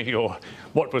liked me or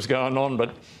what was going on,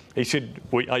 but he said,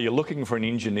 "Are you looking for an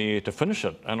engineer to finish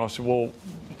it?" And I said, "Well,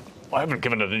 I haven't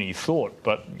given it any thought,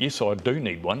 but yes, I do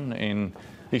need one." And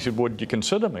he said, "Would you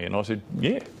consider me?" And I said,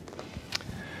 "Yeah."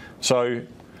 So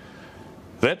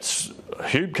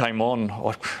Hube came on,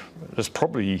 it's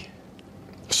probably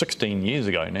 16 years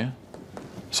ago now.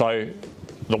 So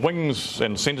the wings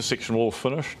and centre section were all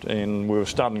finished, and we were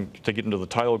starting to get into the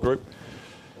tail group,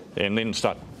 and then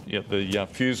start the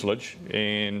fuselage.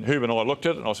 And Hube and I looked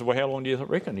at it, and I said, "Well, how long do you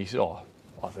reckon?" He said, "Oh,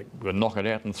 I think we'll knock it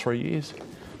out in 3 years."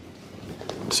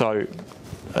 So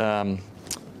I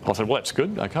said, well, that's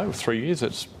good. Okay, with 3 years,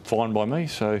 that's fine by me.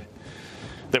 So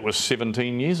that was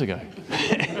 17 years ago,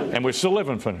 and we still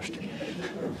haven't finished.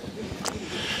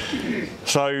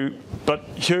 So, but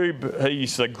Hugh,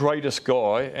 he's the greatest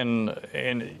guy, and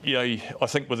you know, I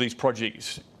think with these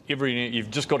projects,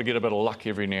 you've just got to get a bit of luck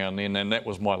every now and then, and that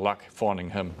was my luck finding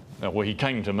him. Well, he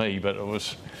came to me, but it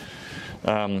was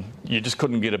you just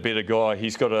couldn't get a better guy.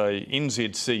 He's got a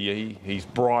NZCE. He's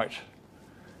bright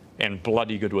and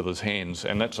bloody good with his hands,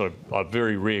 and that's a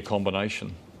very rare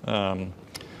combination.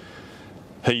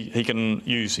 He can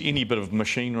use any bit of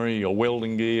machinery or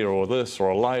welding gear or this or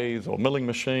a lathe or milling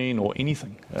machine or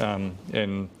anything,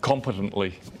 and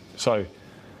competently. So,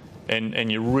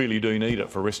 and you really do need it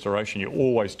for restoration. You're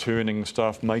always turning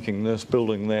stuff, making this,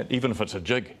 building that, even if it's a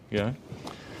jig, you know.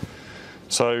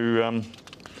 So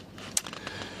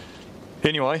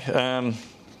anyway,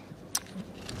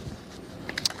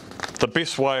 the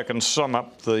best way I can sum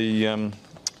up the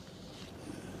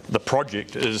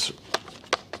project is,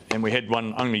 and we had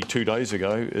one only 2 days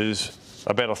ago, is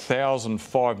about 1,000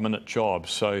 5-minute jobs.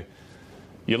 So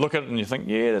you look at it and you think,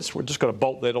 yeah, we're just got to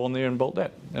bolt that on there and bolt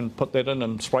that and put that in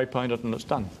and spray paint it and it's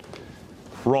done.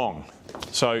 Wrong.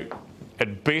 So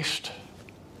at best,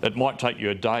 it might take you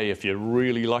a day if you're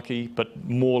really lucky, but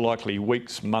more likely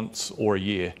weeks, months or a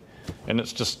year. And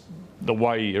it's just the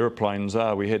way airplanes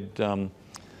are. We had, I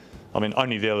mean,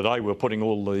 only the other day we were putting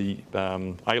all the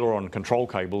aileron control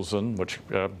cables in, which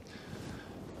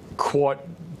quite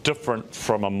different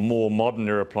from a more modern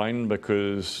aeroplane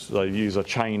because they use a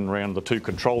chain around the 2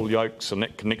 control yokes, and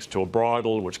that connects to a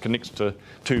bridle, which connects to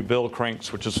 2 bell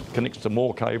cranks, which connects to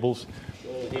more cables.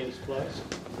 All hand spliced?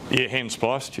 Yeah, hand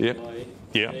spliced, yeah.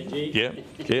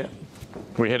 Yeah.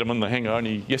 We had them in the hangar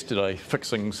only yesterday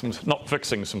fixing some, not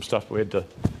fixing some stuff, we had to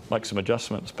make some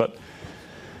adjustments. But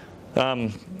I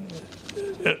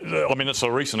mean, it's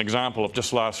a recent example of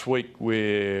just last week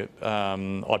where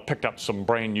I picked up some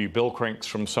brand new bell cranks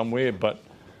from somewhere, but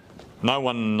no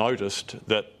one noticed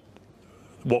that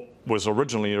what was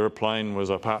originally an aeroplane was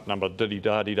a part number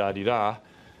diddy-da-dee-da-dee-da,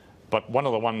 but one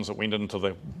of the ones that went into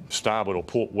the starboard or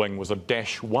port wing was a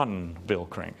 -1 bell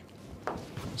crank.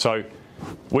 So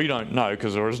we don't know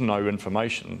because there is no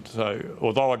information. So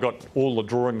although I got all the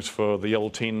drawings for the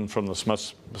L10 from the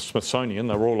Smithsonian,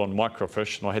 they were all on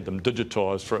microfiche and I had them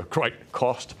digitised for a great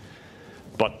cost.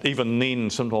 But even then,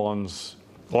 sometimes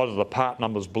either the part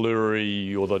number's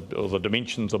blurry or the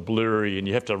dimensions are blurry, and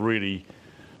you have to really,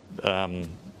 you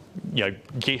know,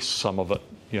 guess some of it.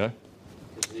 You know.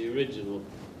 The original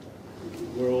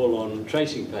were all on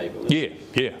tracing paper.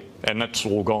 Yeah, and that's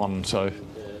all gone. So.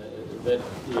 That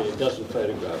doesn't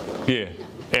photograph well. Yeah,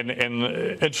 and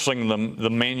interesting, the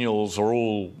manuals are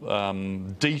all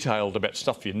detailed about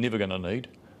stuff you're never going to need,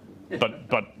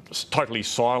 but it's totally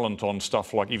silent on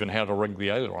stuff like even how to rig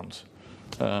the ailerons.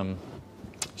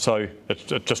 So it's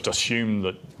just assumed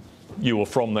that you were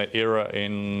from that era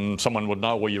and someone would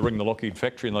know where you ring the Lockheed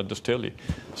factory and they'd just tell you.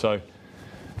 So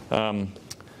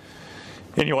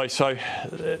anyway, so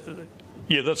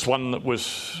yeah, that's one that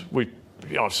was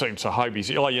I've seen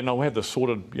Sahobi's, oh, you know, we have this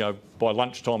sorted, you know, by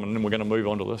lunchtime and then we're going to move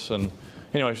on to this. And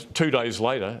anyway, 2 days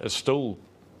later, we're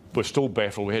still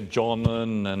baffled. We had John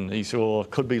in and he said, oh, it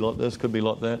could be like this, could be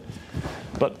like that.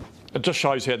 But it just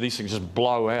shows how these things just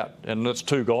blow out. And it's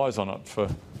 2 guys on it for,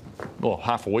 well,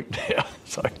 half a week now.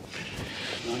 So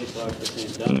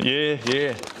 95% done.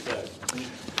 Yeah.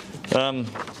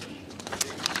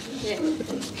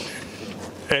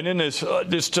 And then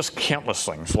there's just countless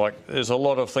things. Like there's a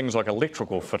lot of things like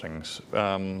electrical fittings.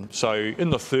 So in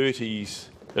the 30s,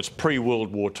 it's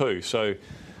pre-World War II. So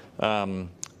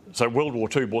World War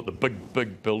II bought the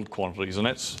big build quantities, and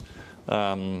that's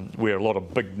where a lot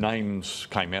of big names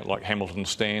came out, like Hamilton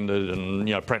Standard and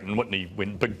Pratt and Whitney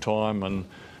went big time, and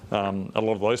a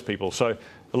lot of those people. So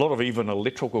a lot of even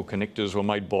electrical connectors were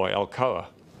made by Alcoa,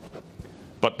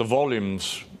 but the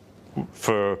volumes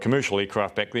for commercial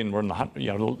aircraft back then were in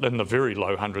the very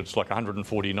low hundreds, like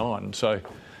 149. So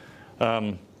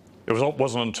it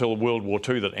wasn't until World War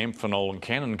II that Amphenol and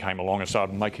Canon came along and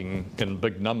started making in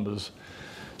big numbers.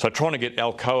 So trying to get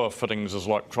Alcoa fittings is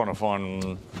like trying to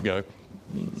find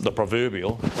the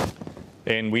proverbial.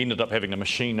 And we ended up having to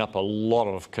machine up a lot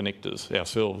of connectors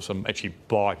ourselves and actually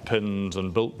buy pins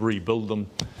and rebuild them.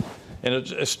 And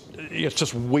it's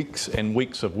just weeks and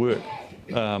weeks of work.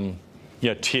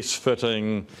 Test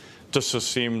fitting,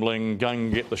 disassembling, going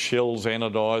and get the shells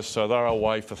anodised. So they're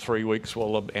away for 3 weeks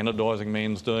while the anodising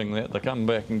man's doing that. They come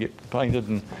back and get painted,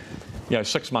 and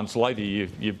 6 months later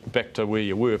you're back to where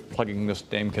you were, plugging this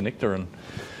damn connector in.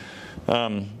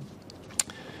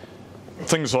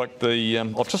 things like the,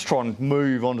 I'll just try and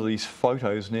move onto these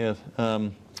photos now.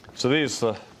 So there's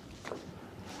the,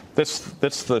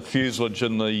 that's the fuselage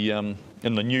in the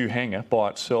new hangar by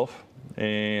itself,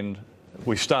 and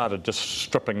we started just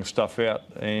stripping stuff out,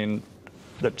 and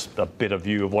that's a better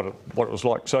view of what it was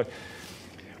like. So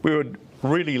we were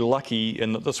really lucky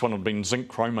in that this one had been zinc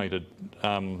chromated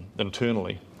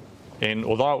internally, and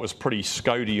although it was pretty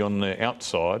scody on the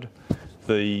outside,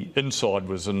 the inside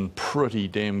was in pretty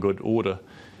damn good order,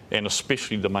 and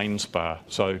especially the main spar.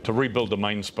 So to rebuild the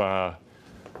main spar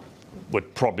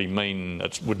would probably mean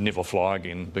it would never fly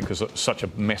again, because it's such a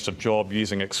massive job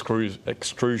using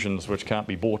extrusions which can't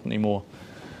be bought anymore.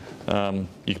 You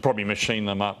could probably machine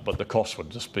them up, but the cost would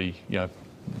just be, you know,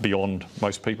 beyond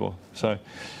most people. So,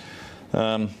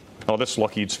 oh, that's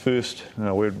Lockheed's first.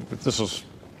 This is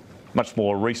much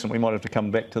more recent. We might have to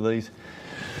come back to these.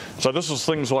 So this is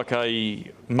things like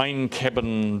a main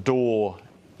cabin door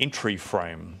entry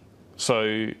frame.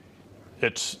 So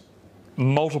it's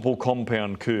multiple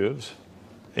compound curves,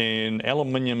 and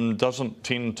aluminium doesn't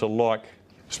tend to like,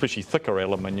 especially thicker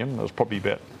aluminium. There's probably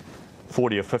about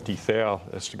 40 or 50 thou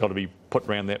that's got to be put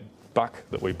around that buck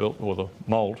that we built, or the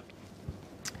mould.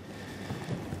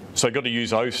 So you've got to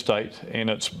use O-state, and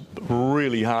it's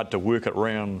really hard to work it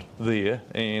round there.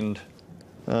 And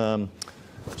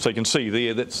so you can see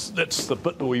there, that's the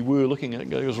bit that we were looking at. It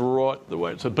goes right the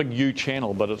way. It's a big U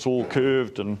channel, but it's all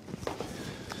curved.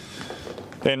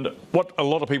 And what a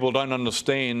lot of people don't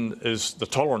understand is the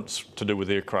tolerance to do with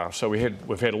aircraft. So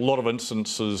we've had a lot of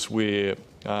instances where,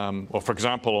 well, for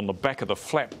example, on the back of the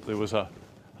flap there was a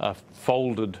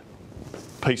folded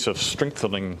piece of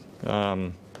strengthening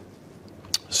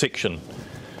section,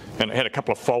 and it had a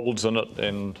couple of folds in it,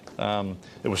 and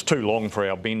it was too long for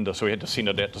our bender, so we had to send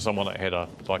it out to someone that had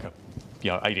like a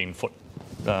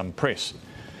 18-foot press.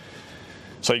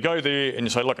 So you go there and you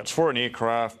say, look, it's for an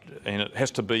aircraft, and it has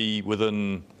to be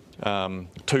within 2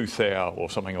 thou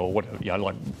or something, or whatever,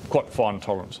 like quite fine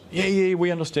tolerance. Yeah, we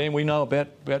understand. We know about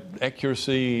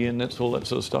accuracy and that's all that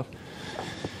sort of stuff.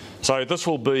 So this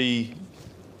will be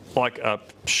like a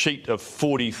sheet of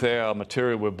 40 thou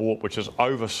material we bought, which is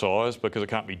oversized because it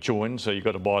can't be joined, so you've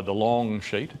got to buy the long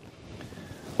sheet.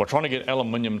 Well, trying to get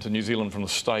aluminium to New Zealand from the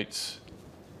States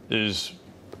is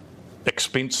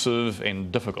expensive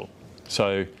and difficult.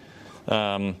 So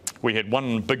we had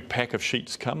one big pack of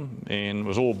sheets come, and it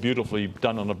was all beautifully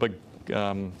done on a big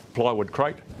plywood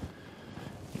crate.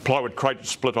 Plywood crate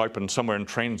split open somewhere in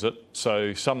transit,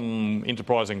 so some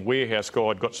enterprising warehouse guy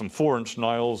had got some 4-inch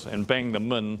nails and banged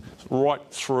them in right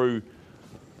through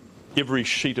every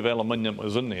sheet of aluminium that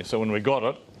was in there. So when we got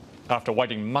it, after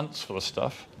waiting months for the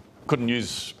stuff, couldn't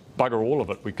use bugger all of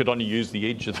it. We could only use the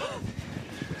edge of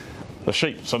the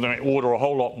sheet. So then we order a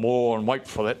whole lot more and wait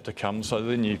for that to come. So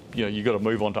then you got to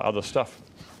move on to other stuff.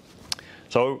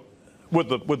 So with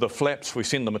the flaps, we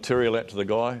send the material out to the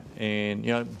guy,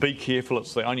 and be careful.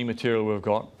 It's the only material we've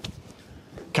got.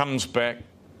 Comes back,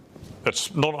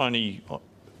 it's not only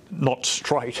not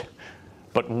straight,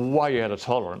 but way out of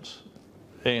tolerance.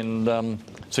 And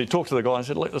so you talk to the guy and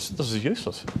said, look, this is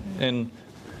useless. And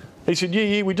he said,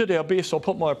 yeah, we did our best. I'll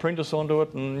put my apprentice onto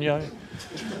it, and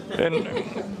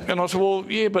and I said, well,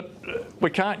 yeah, but we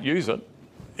can't use it.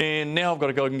 And now I've got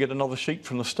to go and get another sheet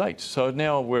from the States. So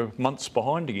now we're months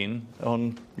behind again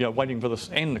on waiting for this,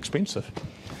 and expensive.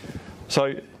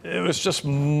 So it was just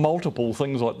multiple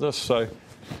things like this. So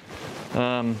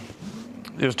there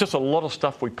was just a lot of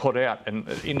stuff we put out, and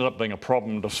it ended up being a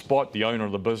problem despite the owner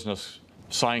of the business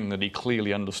saying that he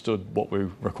clearly understood what we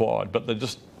required. But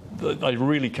they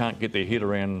really can't get their head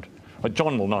around.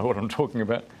 John will know what I'm talking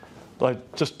about. They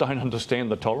just don't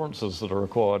understand the tolerances that are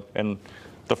required, and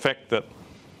the fact that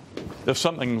if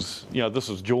something's, this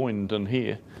is joined in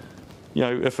here,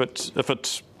 if it's I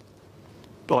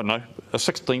don't know, a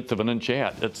 1/16 of an inch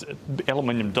out,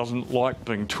 aluminium doesn't like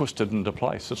being twisted into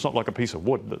place. It's not like a piece of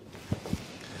wood.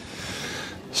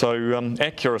 So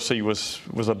accuracy was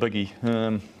a biggie.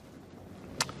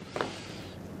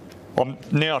 I'm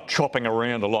now chopping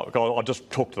around a lot. I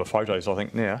just talked to the photos, I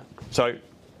think, now. So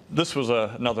this was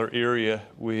another area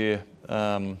where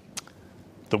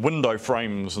the window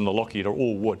frames in the Lockheed are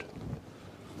all wood.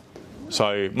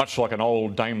 So much like an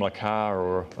old Daimler car,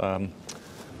 or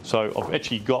so I've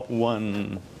actually got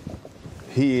one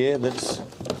here that's,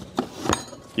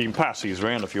 you can pass these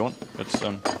around if you want. It's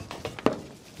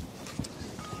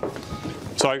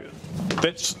so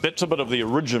that's a bit of the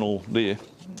original there,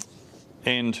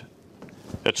 and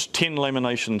it's 10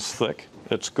 laminations thick.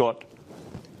 It's got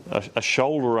a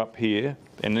shoulder up here,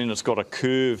 and then it's got a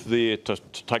curve there to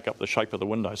take up the shape of the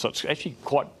window. So it's actually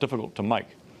quite difficult to make.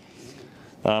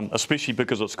 especially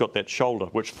because it's got that shoulder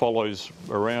which follows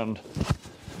around.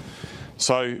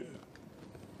 So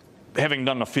having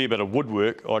done a fair bit of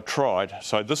woodwork, I tried.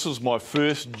 So this is my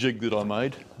first jig that I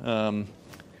made.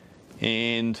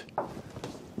 And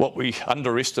what we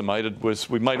underestimated was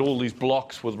we made all these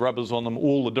blocks with rubbers on them,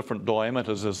 all the different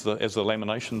diameters as the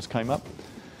laminations came up.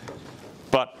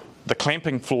 But the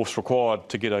clamping force required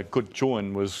to get a good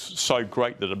join was so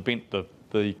great that it bent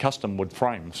the custom wood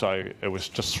frame. So it was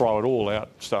just throw it all out,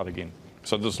 start again.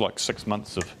 So this is like 6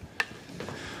 months of...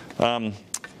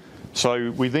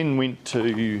 so we then went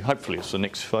to, hopefully it's the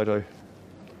next photo.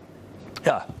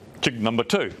 Yeah, jig number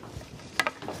 2.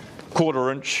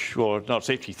 1/4 inch, or no, it's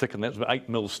actually thicker than that, it's about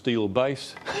 8mm steel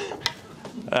base.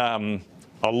 A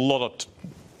lot of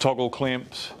toggle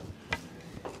clamps.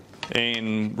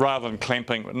 And rather than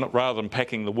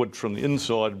packing the wood from the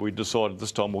inside, we decided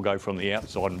this time we'll go from the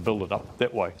outside and build it up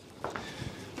that way.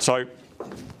 So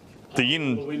the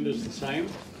end... The windows the same?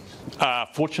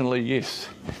 Fortunately, yes.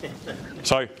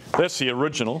 So that's the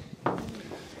original,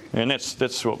 and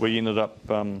that's what we ended up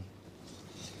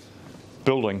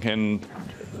building, and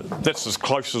that's as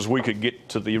close as we could get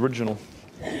to the original.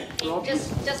 And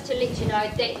just to let you know,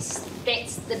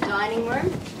 that's the dining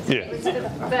room. Yeah. It was for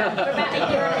about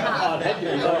a year and a half. Oh, that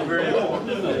didn't go very long,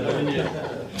 didn't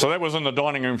it? So that was in the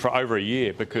dining room for over a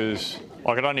year because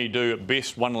I could only do at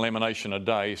best 1 lamination a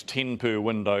day, it's 10 per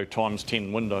window times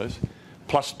 10 windows,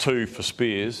 plus 2 for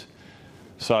spares.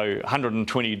 So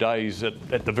 120 days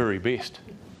at the very best.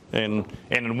 And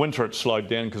in winter it slowed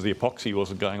down because the epoxy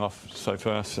wasn't going off so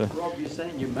fast. So. Rob, you're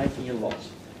saying you're making a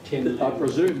loss. 10 I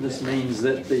presume this means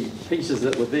that the pieces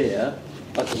that were there,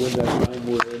 like the window frame,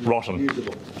 were Rotten.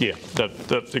 usable. Yeah,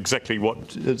 that's exactly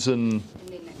what it's in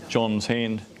John's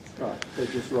hand. Right, they're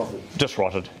just rotted. Just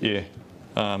rotted, yeah.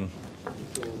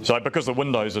 So because the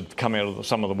windows had come out of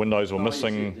some of the windows were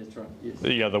missing, That's right, yes.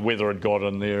 yeah, the weather had got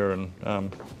in there, and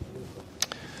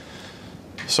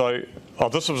so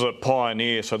this was a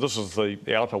Pioneer. So this is the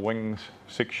outer wings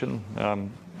section,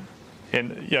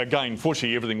 and yeah, again,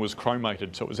 fortunately everything was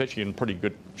chromated, so it was actually in pretty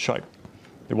good shape.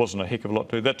 There wasn't a heck of a lot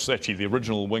to do. That's actually the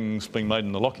original wings being made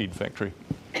in the Lockheed factory.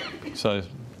 So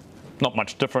not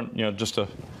much different, you know, just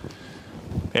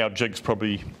our jig's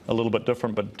probably a little bit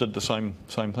different, but did the same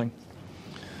thing.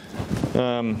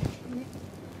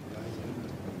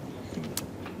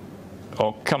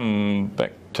 I'll come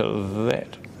back to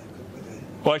that.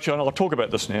 Well, actually, I'll talk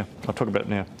about this now.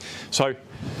 So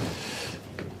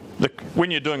when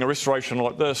you're doing a restoration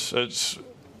like this, it's a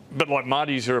bit like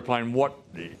Marty's aeroplane.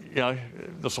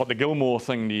 It's like the Gilmore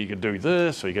thing. You could do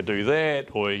this, or you could do that,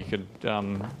 or you could, I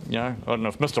don't know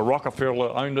if Mr. Rockefeller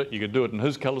owned it, you could do it in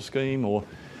his colour scheme.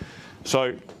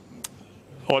 So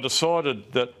I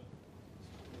decided that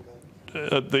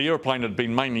the aeroplane had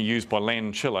been mainly used by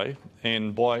Land Chile,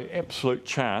 and by absolute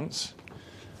chance,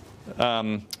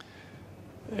 and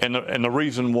the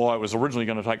reason why it was originally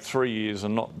going to take 3 years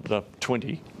and not the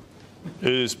 20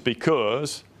 is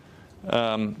because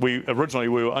we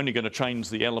were only going to change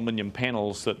the aluminium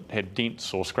panels that had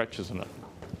dents or scratches in it.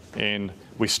 And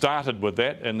we started with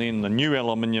that, and then the new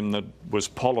aluminium that was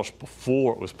polished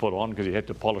before it was put on, because you had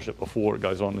to polish it before it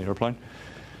goes on the aeroplane,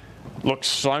 looks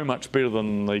so much better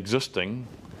than the existing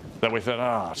that we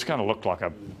thought, it's going to look like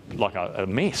a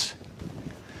mess.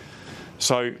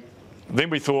 So then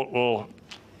we thought, well,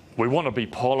 we want to be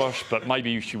polished, but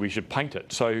maybe we should paint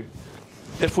it. So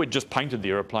if we'd just painted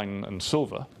the aeroplane in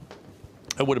silver,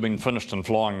 it would have been finished and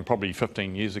flying probably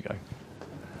 15 years ago.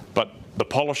 But the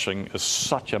polishing is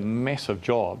such a massive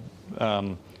job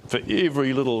for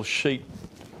every little sheet,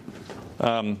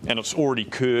 and it's already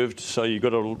curved, so you've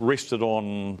got to rest it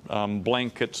on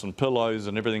blankets and pillows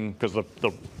and everything, because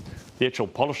the actual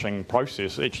polishing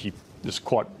process actually is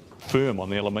quite firm on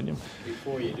the aluminium.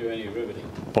 Before you do any riveting.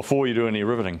 Before you do any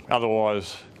riveting.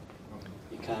 Otherwise,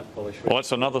 you can't polish. Well,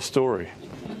 that's another story.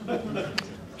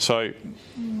 So,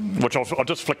 which I'll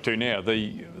just flick to now.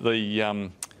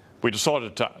 We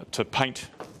decided to paint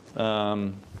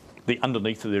the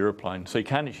underneath of the aeroplane, so you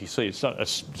can't actually see it.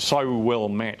 It's so well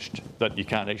matched that you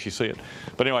can't actually see it.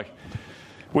 But anyway,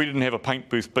 we didn't have a paint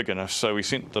booth big enough, so we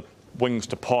sent the wings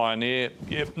to Pioneer.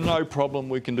 Yep, no problem,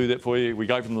 we can do that for you. We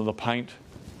gave them the paint,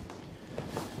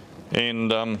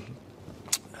 and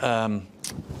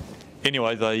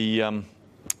anyway, they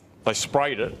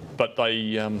sprayed it, but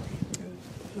I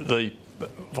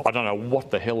don't know what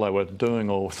the hell they were doing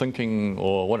or thinking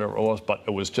or whatever it was, but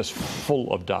it was just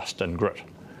full of dust and grit.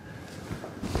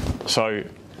 So,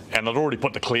 and they'd already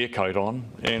put the clear coat on,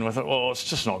 and we thought, well, it's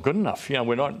just not good enough.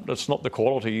 It's not the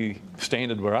quality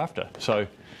standard we're after. So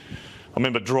I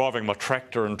remember driving my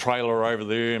tractor and trailer over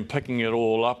there and picking it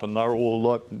all up, and they were all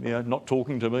like, you know, not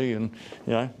talking to me, and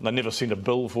you know, they never sent a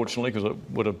bill, fortunately, because it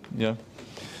would have, you know.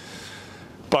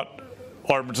 But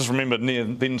I just remember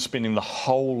then spending the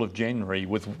whole of January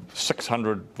with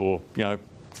 600 or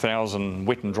 1,000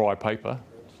 wet and dry paper,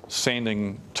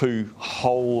 sanding 2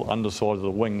 whole underside of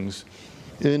the wings,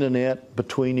 in and out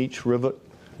between each rivet,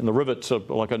 and the rivets are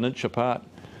like an inch apart.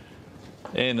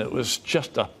 And it was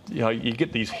just you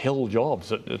get these hell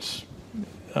jobs.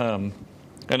 And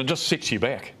it just sets you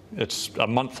back. It's a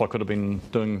month I could have been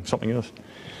doing something else.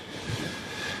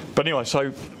 But anyway,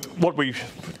 so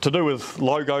to do with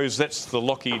logos, that's the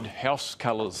Lockheed house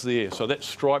colours there. So that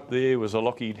stripe there was a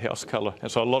Lockheed house colour.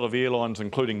 And so a lot of airlines,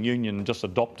 including Union, just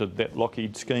adopted that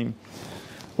Lockheed scheme,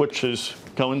 which is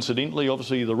coincidentally,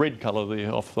 obviously, the red colour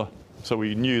there so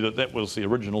we knew that was the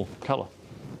original colour.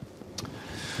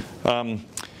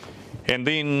 And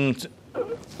then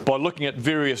by looking at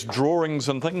various drawings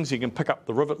and things, you can pick up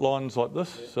the rivet lines like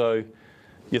this. So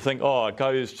you think, oh, it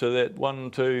goes to that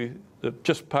 1, 2,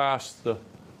 just past the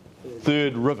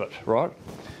 3rd rivet, right?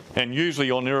 And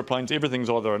usually on aeroplanes, everything's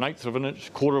either 1/8 of an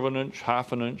inch, 1/4 of an inch,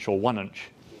 1/2 an inch, or 1 inch.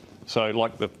 So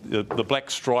like the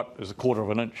black stripe is 1/4 of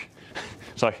an inch.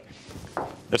 So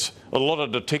it's a lot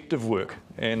of detective work.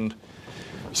 And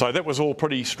so that was all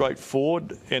pretty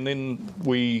straightforward. And then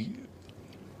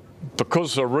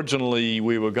because originally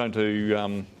we were going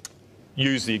to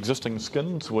use the existing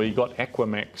skins, we got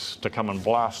Aquamax to come and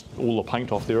blast all the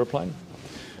paint off the aeroplane.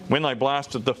 When they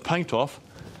blasted the paint off,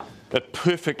 it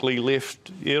perfectly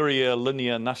left Area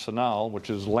Linea Nacional, which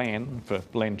is LAN for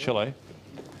LAN Chile.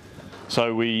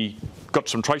 So we got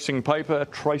some tracing paper,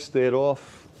 traced that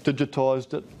off,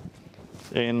 digitised it,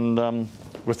 and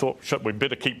we thought, shit, we'd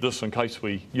better keep this in case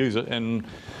we use it. And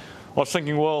I was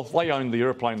thinking, well, they owned the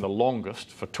aeroplane the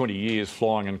longest for 20 years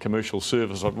flying in commercial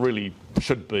service. It really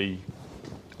should be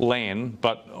LAN,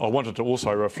 but I wanted to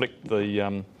also reflect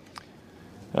the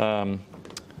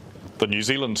New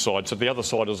Zealand side. So the other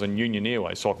side is in Union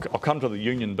Airways. So I'll come to the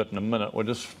Union bit in a minute. We're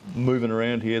just moving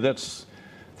around here. That's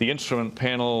the instrument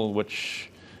panel, which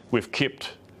we've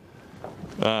kept.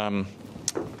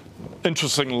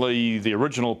 Interestingly, the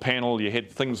original panel, you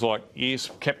had things like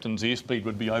captain's airspeed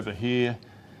would be over here,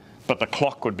 but the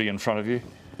clock would be in front of you.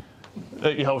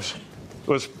 It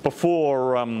was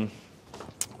before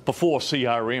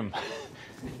CRM,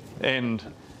 and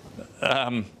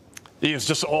it was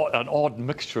just an odd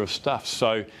mixture of stuff.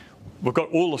 So we've got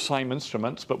all the same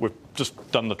instruments, but we've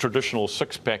just done the traditional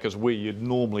 6-pack as where you'd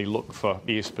normally look for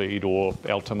airspeed or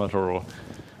altimeter or.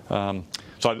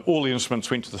 So all the instruments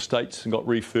went to the States and got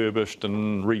refurbished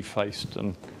and refaced,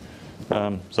 and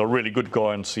so a really good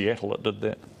guy in Seattle that did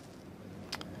that.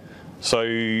 So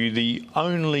the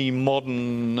only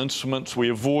modern instruments, we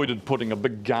avoided putting a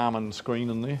big Garmin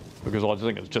screen in there because I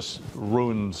think it just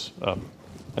ruins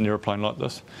an aeroplane like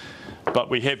this. But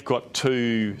we have got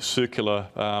 2 circular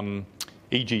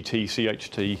EGT,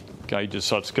 CHT gauges,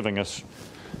 so it's giving us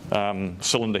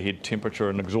cylinder head temperature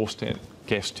and exhaust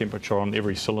gas temperature on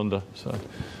every cylinder, so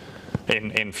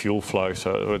and fuel flow.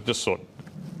 So it just thought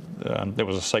that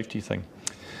was a safety thing.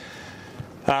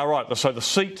 Right, so the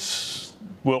seats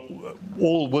were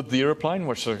all with the aeroplane,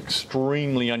 which is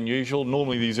extremely unusual.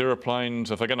 Normally these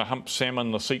aeroplanes, if they're going to hump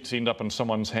salmon, the seats end up in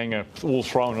someone's hangar, all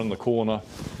thrown in the corner,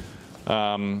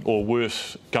 or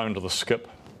worse, going to the skip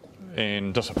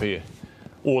and disappear.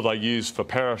 Or they use for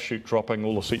parachute dropping,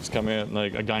 all the seats come out and they,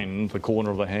 again, into the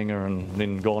corner of the hangar and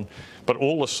then gone. But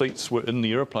all the seats were in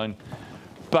the aeroplane.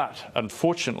 But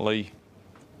unfortunately,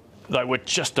 they were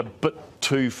just a bit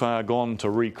too far gone to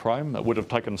re-chrome. It would have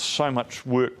taken so much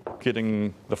work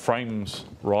getting the frames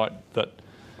right that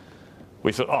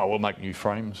we thought, oh, we'll make new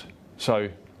frames. So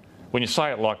when you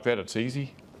say it like that, it's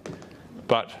easy.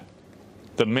 But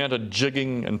the amount of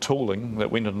jigging and tooling that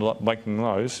went into making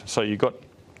those, so you got,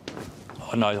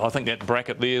 I think that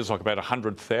bracket there is like about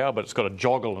 100 thou, but it's got a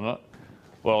joggle in it.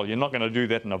 Well, you're not going to do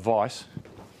that in a vice.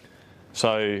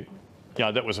 So,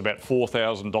 that was about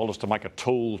 $4,000 to make a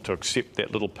tool to accept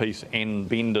that little piece and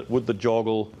bend it with the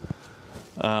joggle.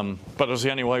 But it was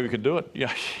the only way we could do it.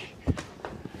 Yeah,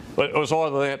 but it was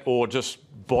either that or just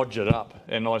bodge it up.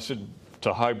 And I said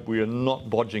to Hope, we are not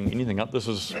bodging anything up. This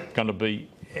is going to be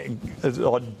as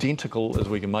identical as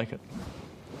we can make it.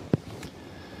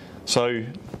 So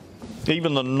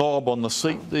even the knob on the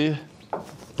seat there,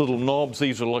 little knobs,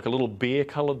 these are like a little bear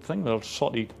coloured thing. They're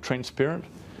slightly transparent.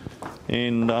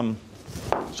 And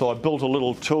so I built a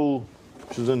little tool,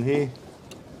 which is in here.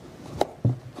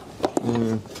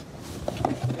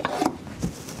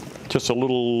 Just a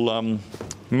little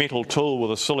metal tool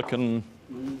with a silicon.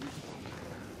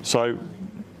 So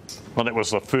well, that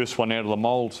was the first one out of the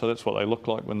mould, so that's what they look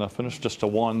like when they're finished, just to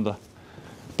wind the...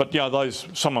 But yeah, those,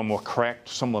 some of them were cracked,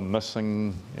 some were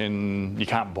missing, and you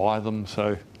can't buy them,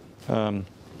 so... and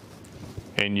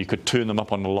you could turn them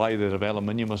up on a lathe out of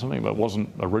aluminium or something, but it wasn't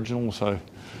original, so...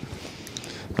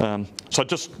 so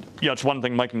just, yeah, it's one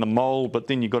thing making the mould, but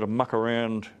then you've got to muck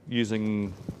around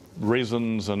using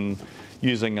resins and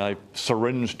using a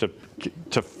syringe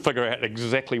to figure out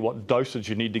exactly what dosage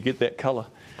you need to get that colour.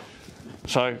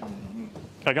 So,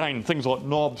 again, things like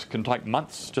knobs can take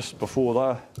months just before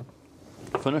they're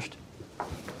finished.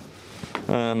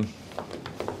 So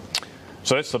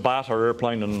that's the Bata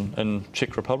airplane in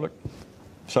Czech Republic.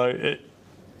 So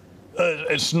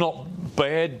it's not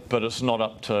bad, but it's not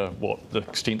up to the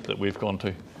extent that we've gone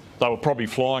to. They were probably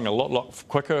flying a lot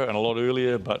quicker and a lot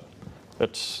earlier, but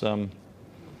it's not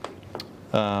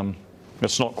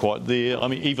quite there. I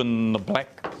mean, even the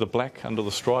black under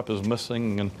the stripe is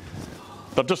missing, and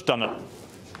they've just done it.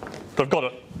 They've got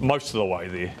it most of the way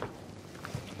there.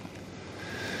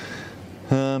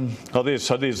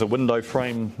 There's the window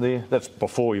frame there. That's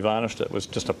before we varnished it. It was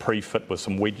just a pre-fit with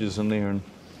some wedges in there.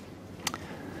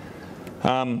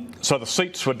 And so the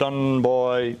seats were done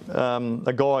by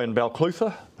a guy in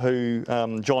Balclutha who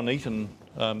John Eaton,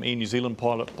 Air New Zealand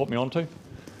pilot, put me onto.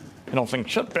 And I'm thinking,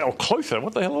 shit, Balclutha,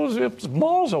 what the hell is it? It's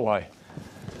miles away.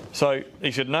 So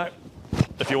he said, no,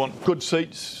 if you want good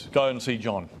seats, go and see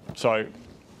John. So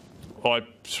I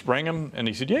rang him and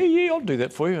he said, yeah, I'll do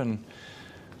that for you. And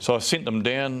so I sent them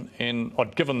down, and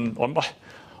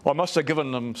I must have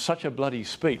given them such a bloody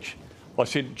speech. I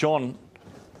said, John,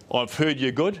 I've heard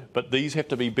you're good, but these have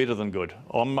to be better than good.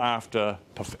 I'm after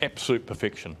absolute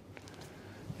perfection.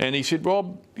 And he said,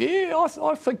 Rob, yeah,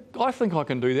 I think I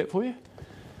can do that for you.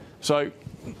 So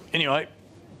anyway,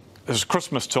 it was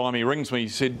Christmas time. He rings me. He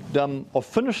said, I've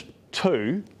finished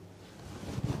 2.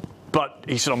 But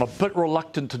he said, I'm a bit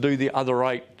reluctant to do the other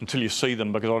 8 until you see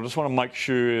them, because I just want to make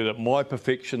sure that my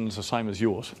perfection's the same as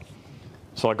yours.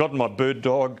 So I got in my bird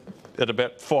dog at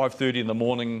about 5:30 in the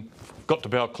morning, got to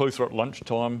Balclutha at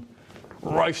lunchtime,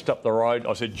 raced up the road.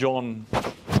 I said, John,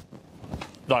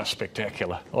 they're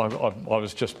spectacular. I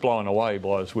was just blown away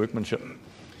by his workmanship.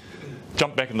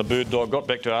 Jumped back in the bird dog, got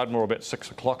back to Ardmore about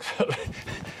 6 o'clock.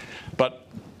 But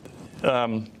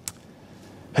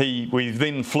we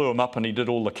then flew him up, and he did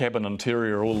all the cabin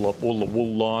interior, all the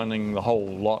wool lining, the whole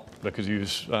lot, because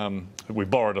we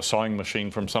borrowed a sewing machine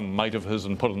from some mate of his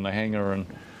and put it in the hangar.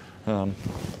 And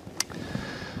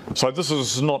so this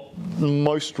is not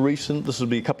most recent. This will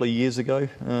be a couple of years ago.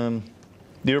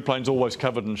 The airplane's always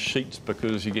covered in sheets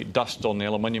because you get dust on the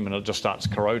aluminium and it just starts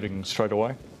corroding straight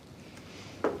away.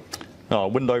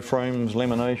 Window frames,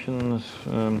 laminations,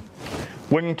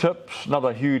 wingtips,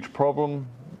 another huge problem.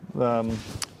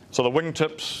 So the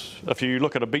wingtips, if you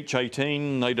look at a Beech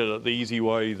 18, they did it the easy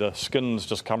way. The skins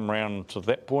just come round to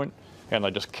that point, and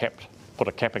they just put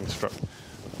a capping strip.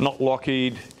 Not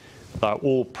Lockheed, they're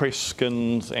all press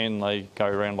skins, and they go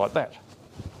around like that.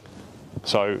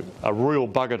 So a real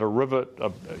bugger to rivet,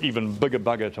 an even bigger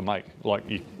bugger to make,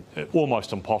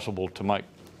 almost impossible to make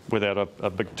without a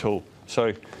big tool.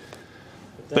 So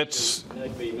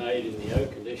they'd be made in the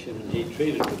oak condition and heat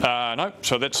treated. No,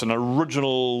 so that's an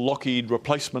original Lockheed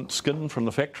replacement skin from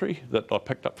the factory that I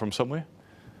picked up from somewhere,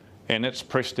 and that's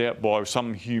pressed out by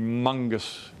some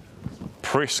humongous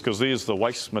press, because there's the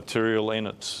waste material, and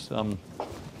it's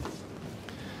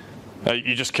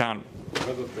you just can't.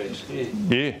 Rubber press, yeah.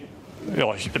 Yeah,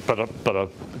 but a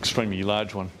extremely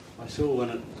large one. I saw one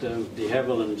at de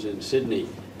Havilland's in Sydney.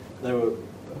 They were.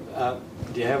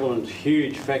 De Havilland's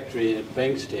huge factory at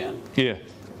Bankstown. Yeah.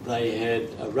 They had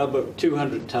a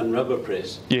 200-ton rubber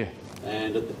press. Yeah.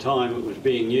 And at the time it was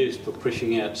being used for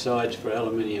pushing out sides for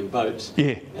aluminium boats.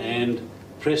 Yeah. And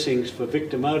pressings for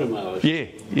Victor motor mowers. Yeah,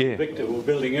 yeah. Victor were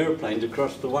building airplanes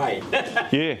across the way.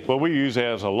 Yeah, well, we use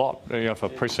ours a lot, for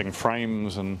pressing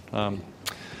frames and.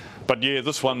 But yeah,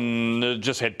 this one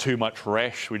just had too much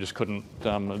rash. We just couldn't.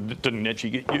 It didn't actually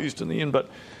get used in the end, but.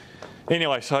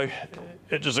 Anyway, so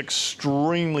it is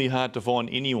extremely hard to find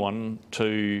anyone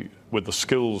with the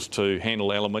skills to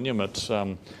handle aluminium. It's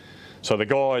so the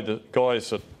guys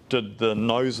that did the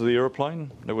nose of the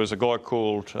aeroplane, there was a guy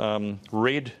called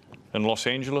Red in Los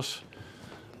Angeles.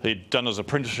 He'd done his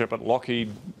apprenticeship at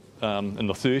Lockheed in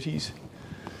the 30s,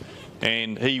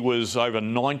 and he was over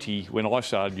 90 when I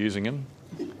started using him.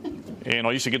 And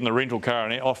I used to get in the rental car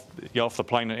and off the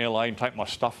plane in LA and take my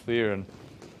stuff there, and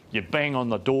you bang on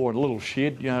the door in a little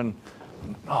shed, and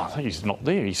I think he's not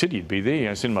there. He said he'd be there.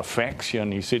 I sent him a fax,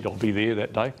 and he said I'll be there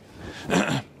that day.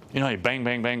 You bang,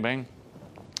 bang, bang, bang.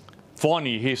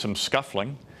 Finally, you hear some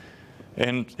scuffling,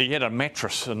 And he had a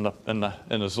mattress in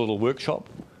his little workshop.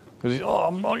 Because he's, oh,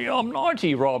 I'm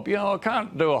 90, Rob. You know, I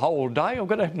can't do a whole day. I've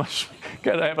got to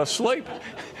have a sleep.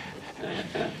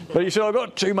 But he said, I've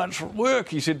got too much work.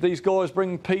 He said, these guys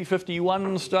bring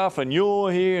P51 stuff, and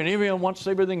you're here, and everyone wants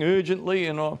everything urgently,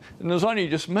 and there's only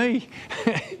just me.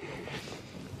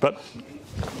 But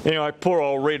anyway, poor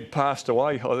old Red passed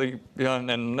away, I think, you know,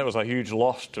 and that was a huge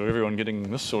loss to everyone getting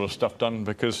this sort of stuff done,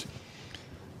 because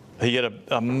he had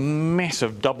a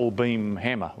massive double beam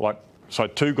hammer, like, so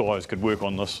 2 guys could work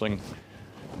on this thing.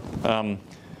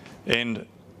 And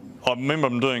I remember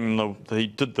him doing he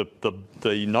did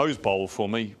the nose bowl for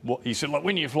me. He said, like,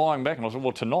 when are you flying back? And I said,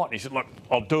 well, tonight. And he said, look,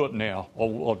 I'll do it now.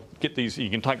 I'll get these, you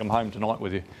can take them home tonight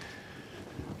with you.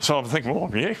 So I'm thinking, well,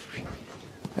 yeah.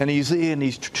 And he's there and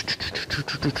he's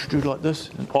like this,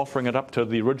 and offering it up to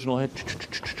the original head,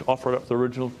 offer it up to the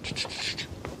original.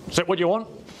 Is that what you want?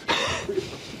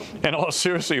 And I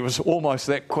seriously, it was almost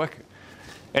that quick.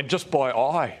 And just by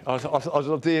eye, I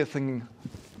was there thinking,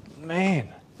 man,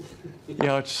 you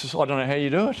know, it's just, I don't know how you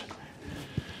do it.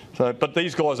 So, but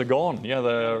these guys are gone.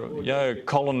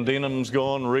 Colin Denham's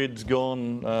gone, Red's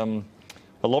gone.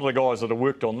 A lot of the guys that have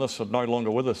worked on this are no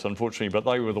longer with us, unfortunately, but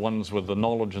they were the ones with the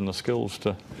knowledge and the skills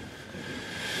to.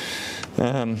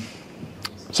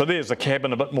 So there's the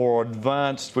cabin, a bit more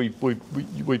advanced. We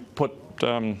put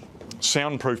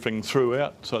soundproofing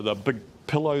throughout, so the big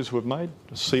pillows we've made,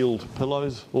 sealed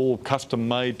pillows, all custom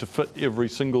made to fit every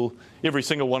single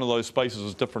one of those spaces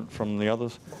is different from the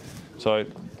others. So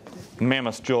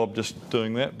mammoth job just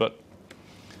doing that, but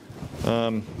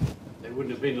They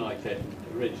wouldn't have been like that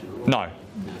originally. No,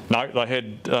 they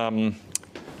had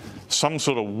some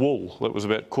sort of wool that was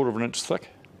about 1/4 inch thick,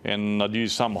 and they'd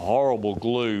used some horrible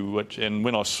glue, and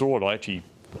when I saw it,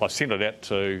 I sent it out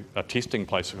to a testing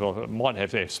place. I thought it might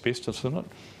have asbestos in it.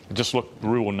 It just looked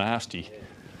real nasty.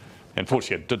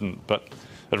 Unfortunately, it didn't, but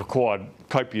it required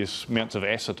copious amounts of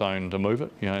acetone to move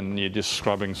it, you know, and you're just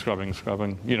scrubbing.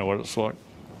 You know what it's like.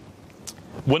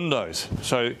 Windows.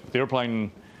 So the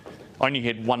airplane only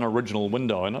had one original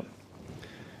window in it,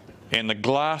 and the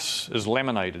glass is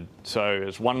laminated. So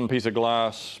it's one piece of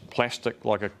glass, plastic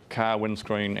like a car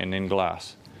windscreen, and then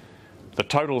glass. The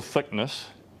total thickness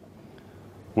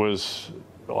was,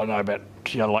 I don't know, about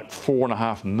like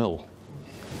 4.5 mil,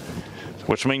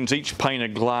 which means each pane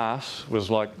of glass was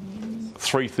like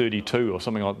 332 or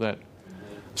something like that.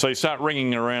 So you start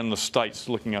ringing around the States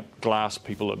looking up glass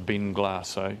people that bend glass.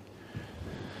 So,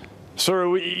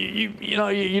 sir, you know,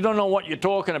 you don't know what you're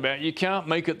talking about. You can't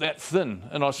make it that thin.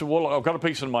 And I said, well, I've got a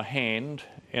piece in my hand,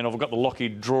 and I've got the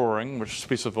Lockheed drawing, which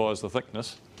specifies the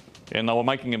thickness, and they were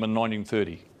making them in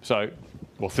 1930, so,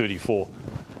 well, 34.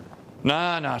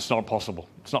 No, it's not possible.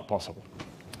 It's not possible.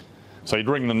 So you'd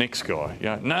ring the next guy. You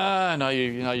know,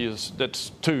 no,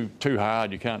 that's too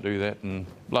hard. You can't do that, and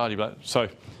blah blah blah. So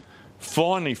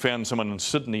finally found someone in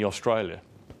Sydney, Australia,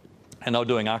 and they were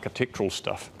doing architectural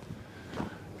stuff.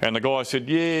 And the guy said,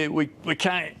 yeah, we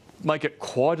can't make it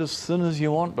quite as thin as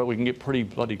you want, but we can get pretty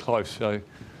bloody close. So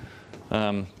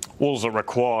all that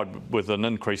required with an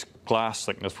increased glass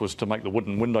thickness was to make the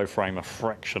wooden window frame a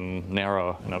fraction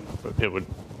narrower, and it would,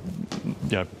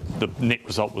 you know, the net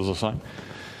result was the same.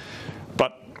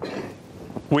 But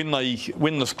when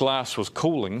this glass was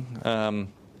cooling,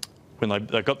 when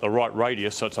they got the right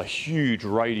radius, so it's a huge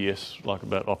radius, like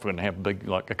about, I forget how big,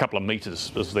 like a couple of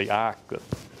metres is the arc,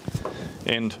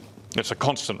 and it's a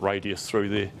constant radius through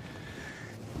there.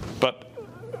 But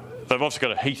they've also got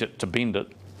to heat it to bend it,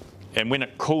 and when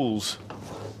it cools,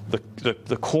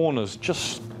 the corners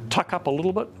just tuck up a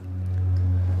little bit.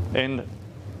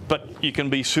 But you can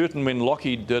be certain when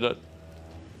Lockheed did it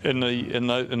in the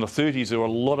 30s, there were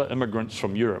a lot of immigrants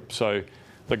from Europe. So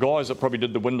the guys that probably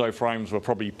did the window frames were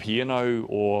probably piano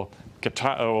or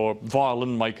guitar or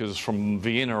violin makers from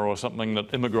Vienna or something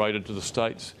that immigrated to the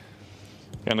States.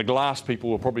 And the glass people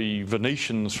were probably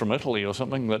Venetians from Italy or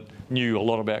something that knew a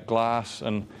lot about glass,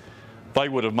 and they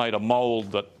would have made a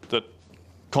mould that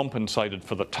compensated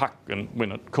for the tuck and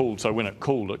when it cooled. So when it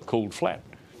cooled flat,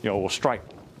 you know, or straight.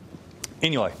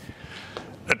 Anyway,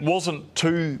 it wasn't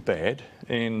too bad,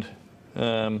 and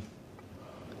I'll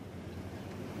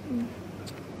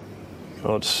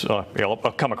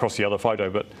come across the other photo,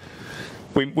 but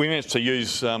we managed to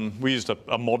use we used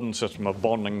a modern system of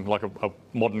bonding, like a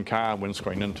modern car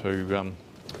windscreen into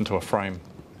a frame,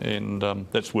 and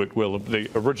that's worked well. The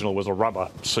original was a rubber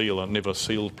seal and never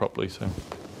sealed properly. So,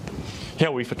 how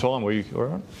are we for time? Were you all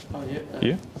right? Oh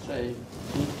Yeah. Say,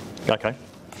 Okay.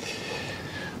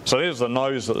 So there's the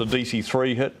nose that the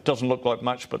DC-3 hit. Doesn't look like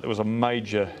much, but there was a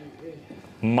major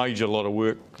lot of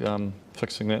work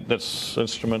fixing that. That's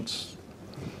instruments.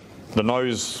 the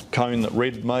nose cone that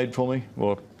Red made for me,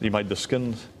 well, he made the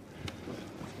skins.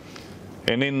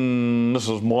 And then this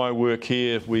is my work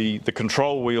here. The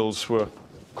control wheels were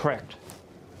cracked.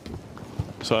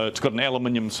 So it's got an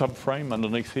aluminium subframe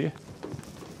underneath here.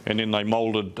 And then they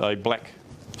moulded a black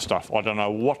stuff. I don't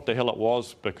know what the hell it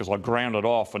was because I ground it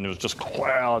off and there was just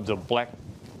clouds of black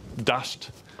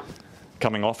dust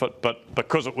coming off it. But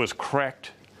because it was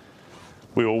cracked,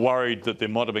 we were worried that there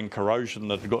might have been corrosion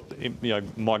that had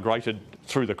got, migrated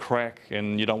through the crack,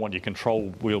 and you don't want your control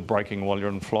wheel breaking while you're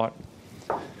in flight.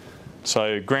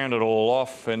 So ground it all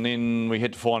off, and then we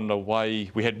had to find a way.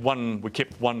 We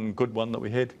kept one good one that we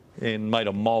had, and made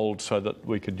a mould so that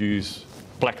we could use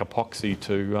black epoxy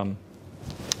to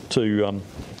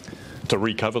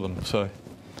recover them. So,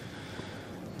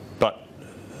 but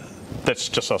that's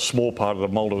just a small part of the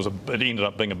mould. It ended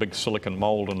up being a big silicon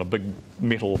mould and a big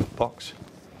metal box.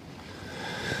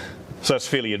 So it's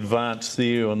fairly advanced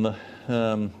there on the.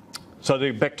 So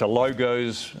then back to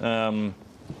logos.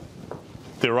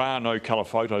 There are no colour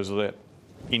photos of that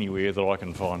anywhere that I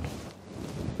can find.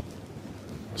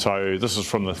 So this is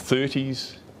from the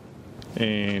 30s,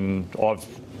 and I've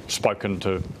spoken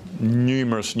to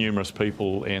numerous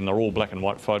people, and they're all black and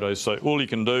white photos. So all you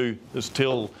can do is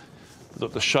tell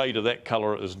that the shade of that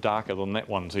colour is darker than that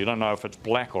one. So you don't know if it's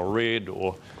black or red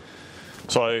or...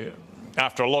 So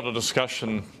after a lot of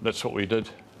discussion, that's what we did.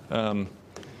 And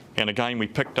again, we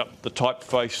picked up the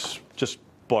typeface just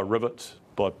by rivets,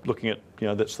 by looking at,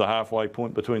 that's the halfway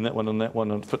point between that one,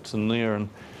 and it fits in there, and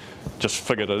just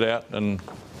figured it out and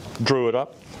drew it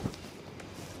up.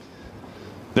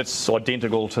 That's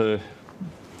identical to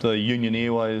the Union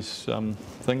Airways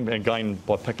thing, again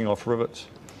by picking off rivets.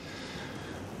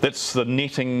 That's the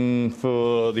netting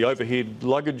for the overhead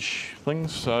luggage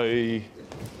things. So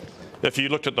if you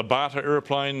looked at the Bata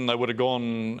aeroplane, they would have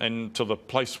gone into the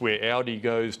place where Audi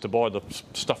goes to buy the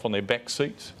stuff on their back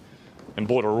seats, and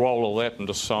bought a roll of that and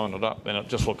just sewn it up, and it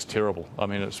just looks terrible. I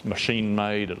mean, it's machine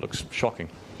made, it looks shocking.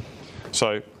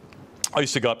 So I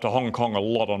used to go up to Hong Kong a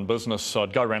lot on business, so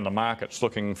I'd go around the markets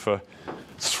looking for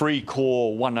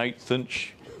 3-core, 1/8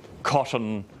 inch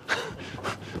cotton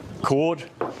cord.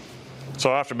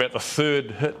 So after about the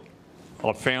third hit,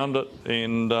 I found it,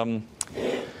 and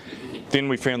then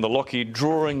we found the Lockheed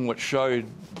drawing, which showed,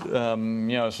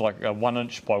 it's like a 1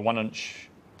 inch by 1 inch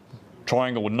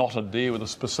triangle knotted there with a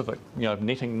specific,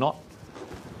 netting knot.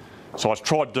 So I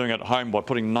tried doing it at home by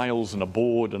putting nails in a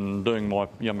board and doing my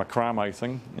macrame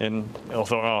thing, and I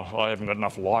thought, I haven't got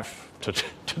enough life to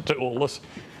do all this.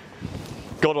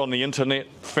 Got on the internet,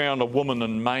 found a woman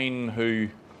in Maine who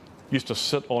used to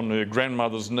sit on her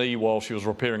grandmother's knee while she was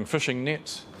repairing fishing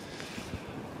nets,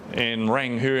 and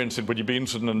rang her and said, would you be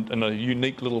interested in a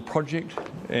unique little project?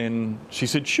 And she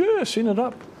said, sure, send it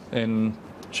up. And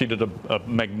she did a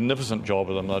magnificent job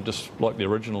of them. They're just like the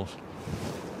originals.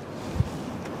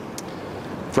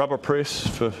 Rubber press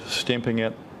for stamping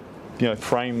out,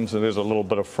 frames. And there's a little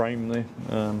bit of frame there.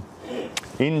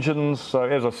 Engines. So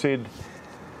as I said,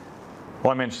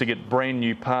 I managed to get brand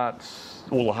new parts,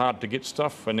 all the hard to get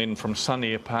stuff, and then from Sun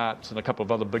Air Parts and a couple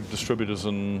of other big distributors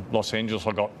in Los Angeles,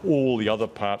 I got all the other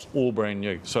parts, all brand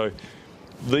new. So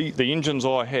the engines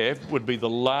I have would be the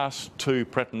last 2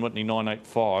 Pratt & Whitney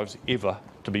 985s ever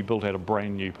to be built out of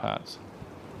brand new parts.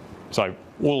 So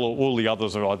all the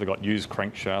others have either got used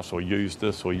crankshafts or used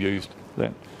this or used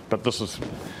that. But this is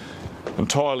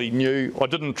entirely new. I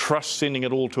didn't trust sending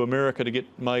it all to America to get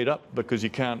made up because you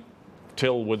can't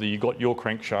tell whether you got your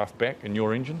crankshaft back in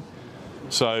your engine.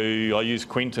 So I used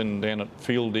Quentin down at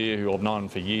Field Air, who I've known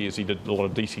for years. He did a lot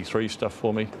of DC-3 stuff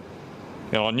for me.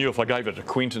 I knew if I gave it to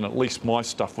Quentin, at least my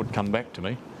stuff would come back to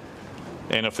me.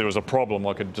 And if there was a problem,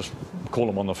 I could just call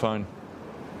him on the phone.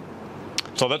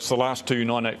 So that's the last 2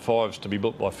 985s to be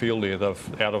built by Field Air. They're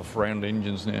out of round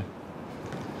engines now.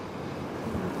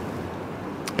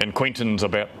 And Quentin's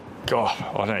about,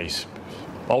 I don't know, he's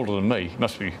older than me. He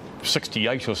must be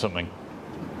 68 or something.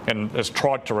 And has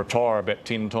tried to retire about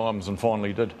 10 times and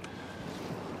finally did.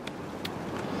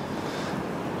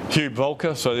 Hube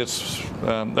Volker, so that's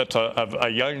a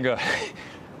younger,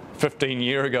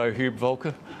 15-year ago Hube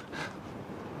Volker.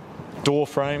 Door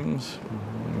frames.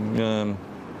 So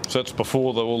that's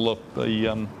before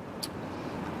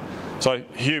So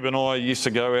Hube and I used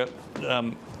to go out.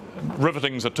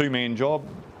 Riveting's a 2-man job,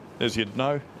 as you'd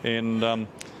know, and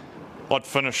I'd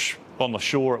finish on the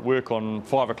shore at work on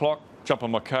 5 o'clock, jump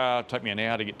in my car, take me an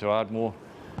hour to get to Ardmore.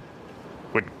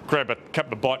 We'd grab a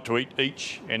couple of bites to eat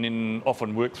each, and then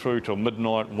often work through till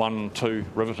midnight, 1, 2,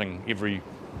 riveting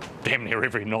damn near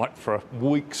every night for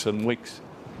weeks and weeks.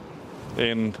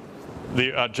 And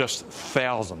there are just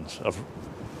thousands of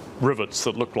rivets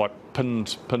that looked like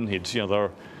pinheads. You know, they're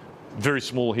a very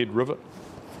small head rivet,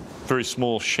 very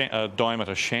small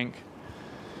diameter shank,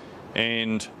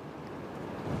 and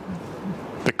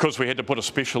because we had to put a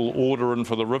special order in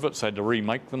for the rivets, they had to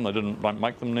remake them. They don't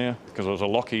make them now because it was a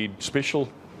Lockheed special.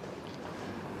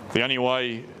 The only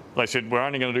way, they said, we're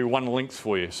only going to do one length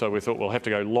for you. So we thought we'll have to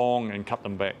go long and cut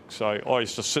them back. So I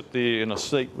used to sit there in a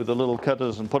seat with the little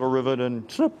cutters and put a rivet in,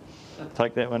 snip,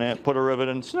 take that one out, put a rivet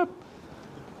in, snip.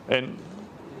 And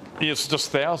it's just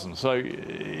thousands. So,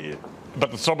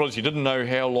 but the trouble is you didn't know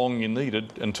how long you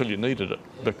needed until you needed it,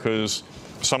 because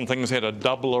some things had a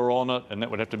doubler on it and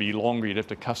that would have to be longer. You'd have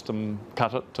to custom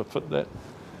cut it to fit that.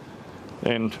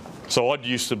 And so I'd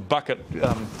used to bucket.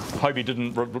 Hobie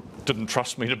didn't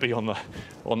trust me to be on the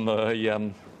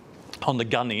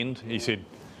gun end. He said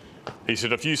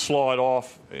if you slide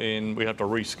off and we have to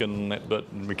reskin that bit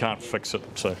and we can't fix it.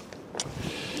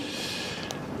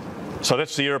 So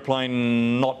that's the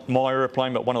aeroplane, not my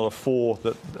aeroplane, but one of the 4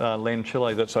 that land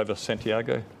Chile. That's over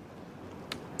Santiago.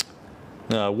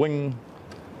 Wing.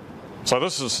 So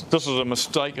this is a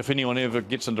mistake if anyone ever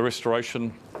gets into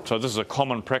restoration. So this is a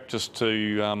common practice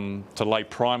to lay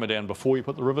primer down before you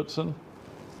put the rivets in,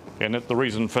 and the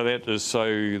reason for that is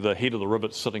so the head of the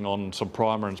rivet's sitting on some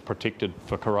primer and it's protected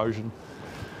for corrosion.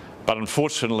 But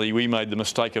unfortunately, we made the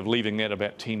mistake of leaving that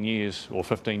about 10 years or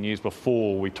 15 years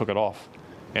before we took it off,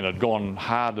 and it had gone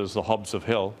hard as the hobs of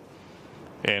hell,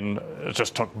 and it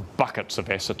just took buckets of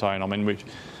acetone. I mean,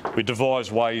 we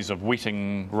devised ways of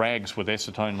wetting rags with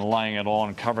acetone and laying it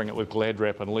on, covering it with Glad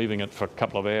wrap and leaving it for a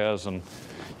couple of hours, and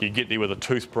you get there with a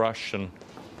toothbrush, and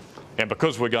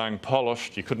because we're going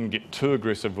polished, you couldn't get too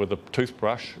aggressive with a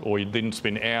toothbrush, or you'd then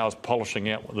spend hours polishing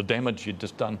out the damage you'd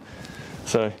just done.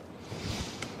 So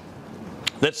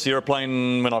that's the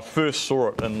aeroplane when I first saw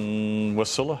it in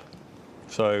Wasilla.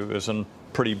 So it was in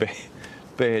pretty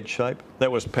bad shape.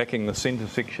 That was packing the centre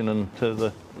section into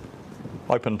the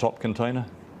open top container.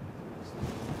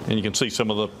 And you can see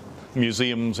some of the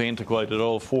museum's antiquated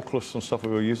old forklifts and stuff we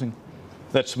were using.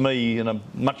 That's me in a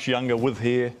much younger with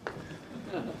hair,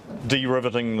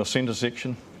 de-riveting the centre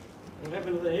section. What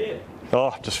happened to the hair?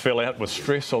 Oh, just fell out with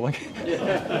stress, I think.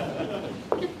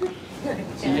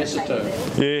 It's the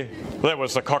acetone. Yeah, that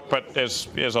was the cockpit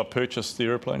as I purchased the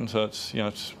aeroplane, so it's, you know,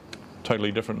 it's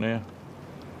totally different now.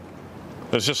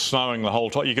 It's just snowing the whole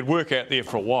time. You could work out there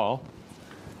for a while,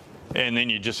 and then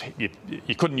you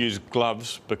couldn't use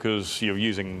gloves because you're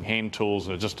using hand tools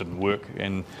and it just didn't work.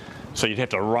 And so you'd have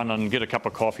to run and get a cup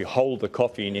of coffee, hold the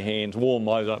coffee in your hands, warm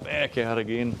those up, back out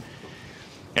again.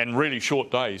 And really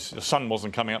short days. The sun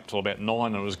wasn't coming up till about 9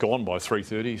 and it was gone by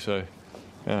 3:30. So.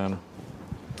 Rob,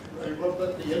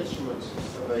 the instruments,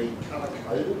 are they colour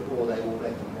coded or are they all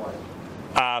black and white?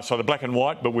 So they're black and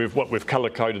white, but we've colour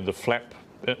coded the flap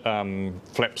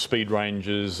speed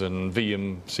ranges and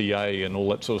VMCA and all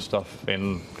that sort of stuff,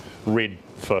 and red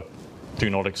for do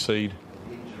not exceed.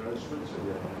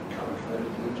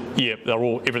 Yeah,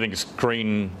 everything's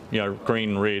green, you know,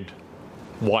 green, red,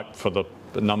 white for the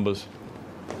numbers.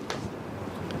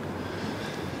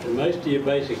 And most of your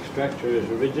basic structure is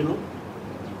original?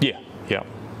 Yeah.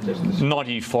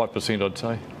 95% I'd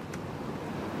say.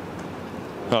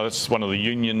 Oh, that's one of the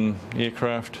Union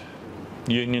aircraft.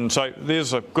 So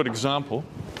there's a good example.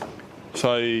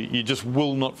 So you just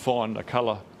will not find a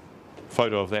colour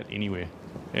photo of that anywhere.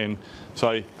 And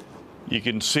so you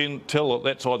can tell that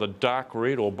that's either dark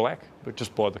red or black, but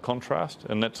just by the contrast,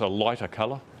 and that's a lighter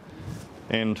colour.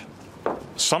 And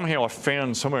somehow I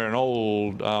found somewhere an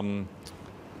old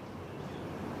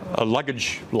a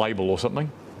luggage label or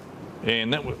something,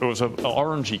 and it was an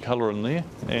orangey colour in there,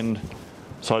 and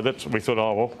so we thought,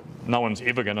 oh well, no one's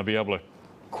ever going to be able to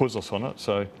quiz us on it.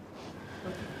 So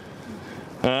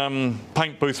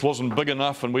paint booth wasn't big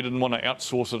enough, and we didn't want to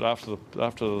outsource it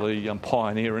after the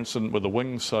Pioneer incident with the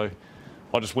wings. So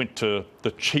I just went to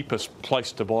the cheapest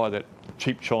place to buy that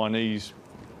cheap Chinese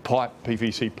pipe,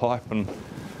 PVC pipe, and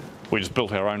we just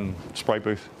built our own spray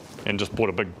booth and just bought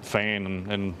a big fan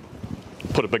and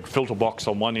put a big filter box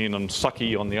on one end and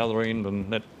sucky on the other end,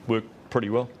 and that worked pretty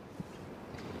well.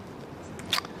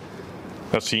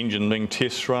 That's the engine being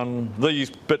test run.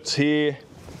 These bits here,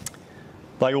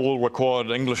 they all required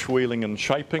English wheeling and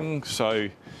shaping, so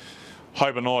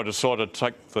Hope and I decided to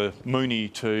take the Mooney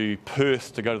to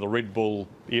Perth to go to the Red Bull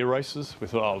air races. We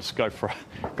thought, oh, let's go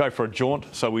for a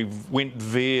jaunt. So we went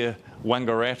there,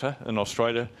 Wangaratta in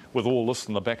Australia, with all this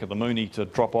in the back of the Mooney to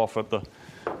drop off at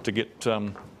to get.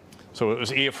 So it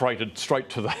was air freighted straight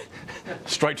to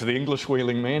the English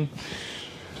wheeling man,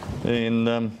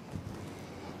 and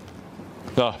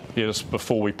yes,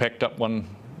 before we packed up one.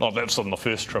 Oh, that's on the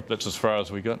first trip. That's as far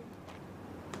as we got.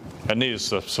 And there's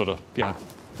the sort of,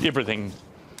 everything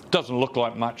doesn't look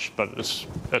like much, but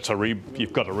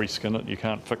you've got to reskin it. You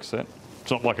can't fix that.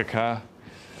 It's not like a car.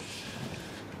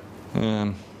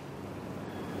 Yeah,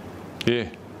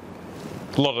 a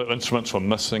lot of instruments were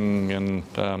missing, and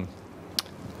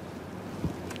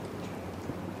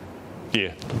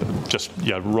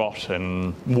rot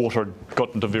and water had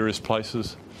got into various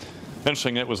places.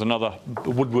 Interesting, that was another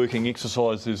woodworking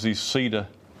exercise. There's these cedar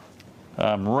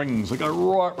rings that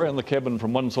go right around the cabin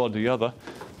from one side to the other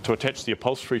to attach the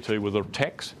upholstery to with the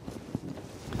tacks.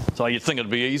 So you'd think it'd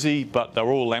be easy, but they're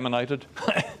all laminated.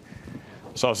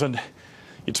 So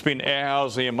you'd spend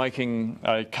hours there making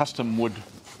a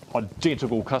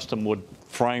identical custom wood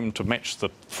frame to match the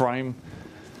frame.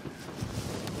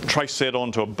 Trace that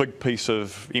onto a big piece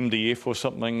of MDF or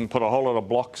something, put a whole lot of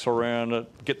blocks around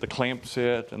it, get the clamps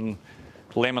out, and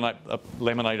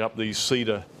laminate up these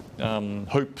cedar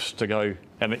hoops to go,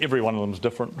 and every one of them's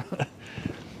different.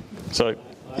 So,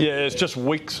 yeah, it's just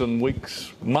weeks and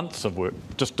weeks, months of work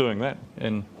just doing that.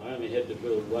 And I only had to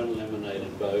build one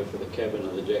laminated bow for the cabin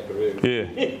of the Jackaroo.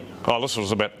 Yeah. Oh, this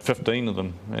was about 15 of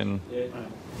them, and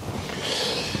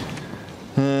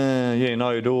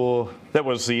no door. That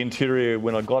was the interior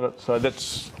when I got it, so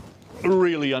that's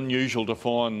really unusual to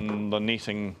find the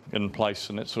netting in place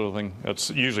and that sort of thing.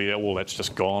 It's usually all that's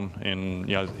just gone, and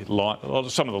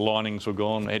some of the linings were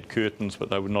gone. They had curtains, but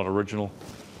they were not original.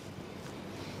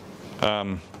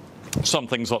 Some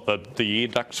things like the air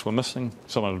ducts were missing.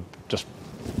 Some of them just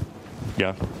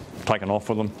taken off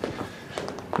with them.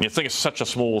 And you think it's such a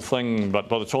small thing, but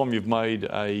by the time you've made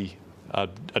a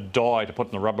die to put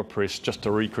in the rubber press just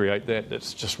to recreate that,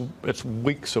 it's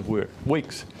weeks of work,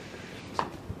 weeks.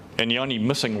 And you're only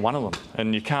missing one of them,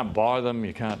 and you can't buy them,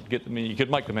 you can't get them in. You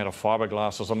could make them out of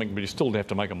fiberglass or something, but you still have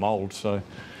to make a mould. So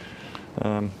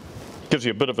gives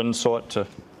you a bit of insight to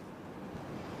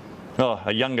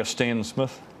a younger Stan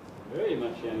Smith. Very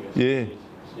much younger. Yeah.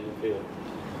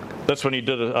 That's when he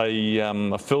did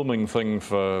a filming thing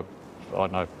for, I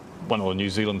don't know, one of the New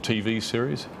Zealand TV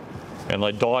series, and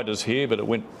they dyed his hair, but it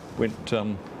went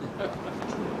the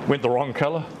wrong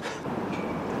colour.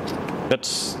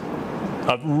 That's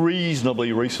a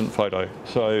reasonably recent photo.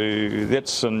 So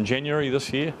that's in January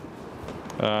this year.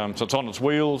 So it's on its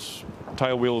wheels,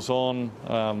 tail wheels on,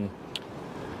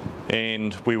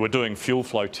 and we were doing fuel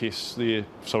flow tests there.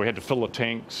 So we had to fill the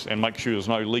tanks and make sure there's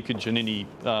no leakage in any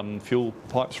fuel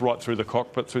pipes right through the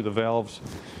cockpit, through the valves,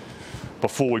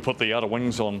 before we put the outer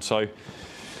wings on. So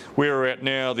where we're at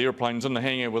now, the airplane's in the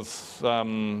hangar with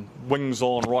wings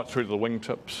on right through to the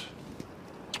wingtips.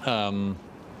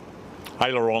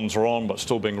 Ailerons are on, but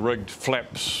still being rigged.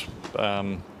 Flaps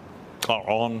are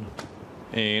on,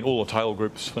 and all the tail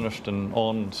groups finished and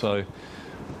on. So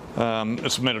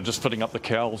it's a matter of just fitting up the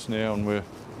cowls now, and we're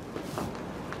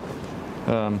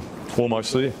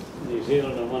almost there. New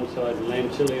Zealand on one side and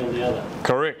land Chile on the other.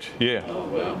 Correct. Yeah. Oh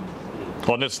wow.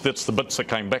 Oh, and that's the bits that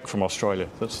came back from Australia.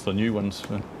 That's the new ones.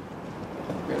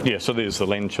 Yeah. So there's the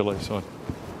land Chile side.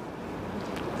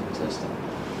 Fantastic.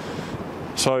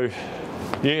 So.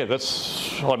 Yeah,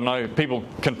 that's, I don't know, people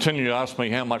continue to ask me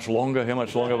how much longer,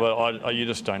 but you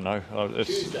just don't know.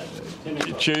 It's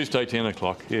Tuesday, 10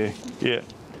 o'clock, yeah.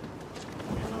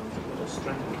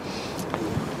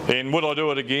 And would I do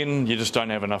it again? You just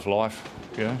don't have enough life,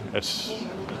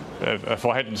 if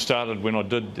I hadn't started when I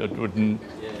did, it wouldn't,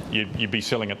 you'd be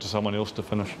selling it to someone else to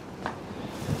finish.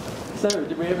 So,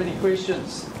 do we have any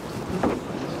questions?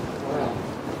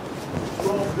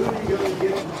 Rob, who are you going to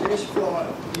get the test flight?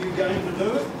 Are you going to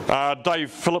do it? Dave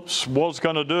Phillips was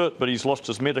going to do it, but he's lost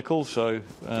his medical, so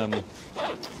I've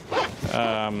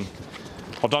done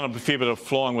a fair bit of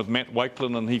flying with Matt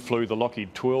Wakelin, and he flew the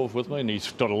Lockheed 12 with me, and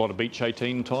he's got a lot of Beach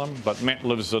 18 time, but Matt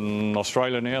lives in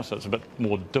Australia now, so it's a bit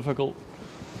more difficult.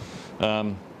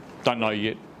 Don't know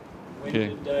yet. When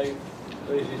did Dave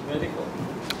lose his medical?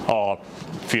 Oh,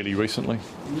 fairly recently.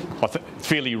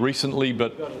 Fairly recently,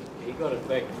 but he got it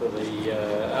back for the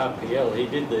RPL. He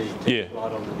did the test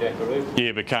flight on the Jackaroo.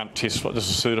 Yeah, but can't test flight. This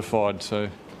is certified, so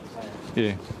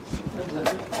yeah.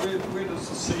 Where does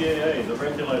the CAA, the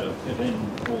regulator, fit in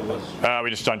all this? We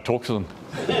just don't talk to them.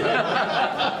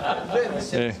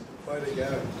 Yeah.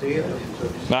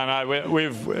 No,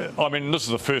 we've. I mean, this is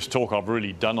the first talk I've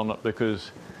really done on it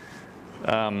because,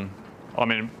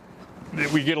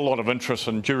 we get a lot of interest,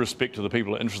 and due respect to the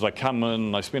people that are interested, they come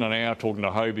in, they spend an hour talking to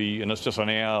Hobie, and it's just an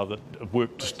hour that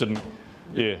work just didn't,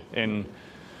 and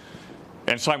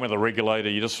same with the regulator,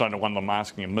 you just don't want them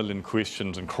asking a million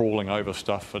questions and crawling over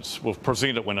stuff. We'll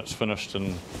present it when it's finished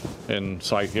and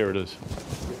say, here it is.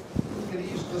 Can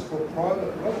you use this for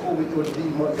private, or we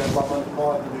might go 1 month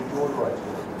prior to do George race?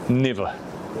 Never.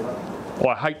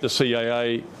 I hate the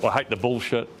CAA, I hate the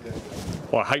bullshit,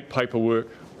 I hate paperwork.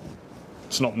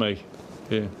 It's not me.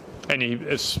 Yeah. And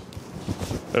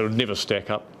it'll never stack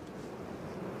up.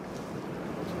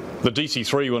 The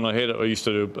DC-3, when I had it, I used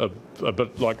to do a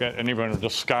bit like that, and everyone would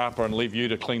just scarper and leave you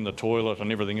to clean the toilet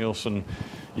and everything else, and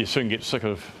you soon get sick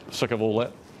of all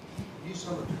that. You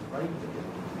sold it to Craig,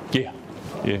 did you?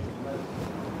 Yeah,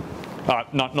 yeah.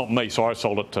 Not me, so I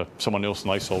sold it to someone else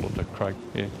and they sold it to Craig,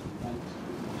 yeah.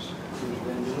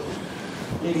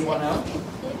 Anyone else?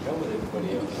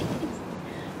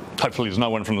 Hopefully there's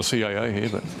no one from the CAA here,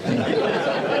 but...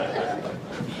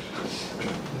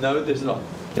 No, there's not.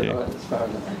 Yeah. As far as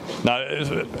I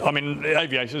know. No, I mean,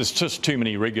 aviation, there's just too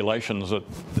many regulations that,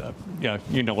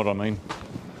 you know what I mean.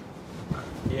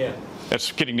 Yeah.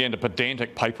 It's getting down to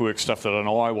pedantic paperwork stuff that an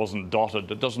I wasn't dotted.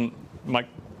 It doesn't make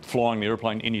flying the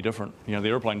aeroplane any different. You know, the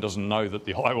aeroplane doesn't know that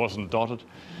the I wasn't dotted.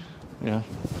 Yeah.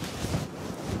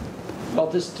 Well,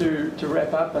 just to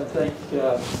wrap up, and thank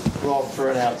Rob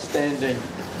for an outstanding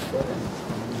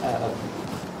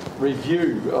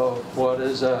review of what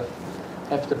is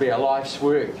have to be a life's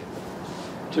work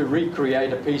to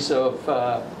recreate a piece of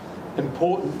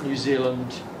important New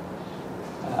Zealand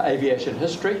aviation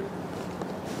history.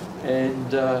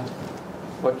 And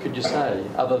what could you say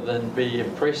other than be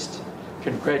impressed,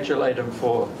 congratulate him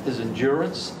for his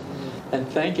endurance, and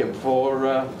thank him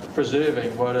for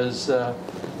preserving what is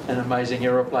an amazing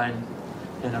aeroplane,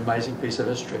 an amazing piece of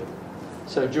history.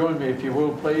 So join me, if you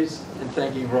will, please, in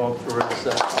thanking Rob for his...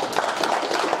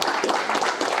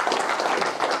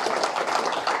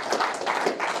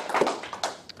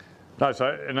 No,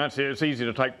 so, and it's easy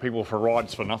to take people for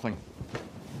rides for nothing.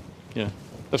 Yeah.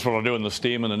 That's what I do in the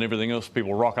Stearman and everything else.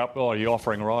 People rock up, oh, you're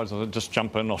offering rides? I said, just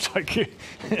jump in, I'll take you.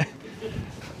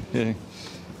 Yeah.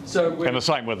 So and the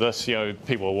same with this,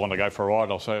 people want to go for a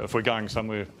ride. I'll say, if we're going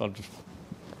somewhere, I'll just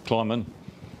climb in.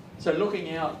 So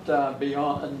looking out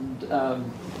beyond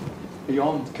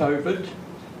COVID,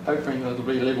 hoping it'll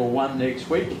be level 1 next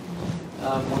week.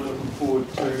 We're looking forward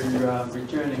to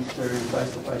returning to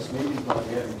face-to-face meetings like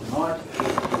we're having tonight,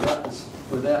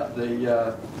 without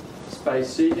the space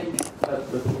seating, but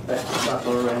with back to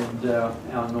butler and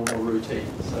our normal routine.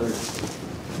 So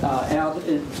out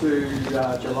into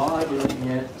July, we're looking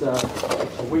at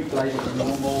a week later than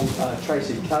normal.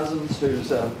 Tracy Cousins,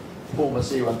 who's a former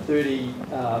C-130,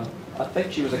 I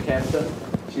think she was a captain.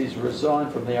 She's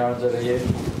resigned from the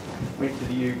RNZAF, went to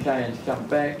the UK and to come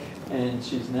back, and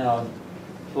she's now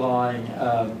flying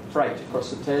freight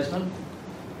across the Tasman.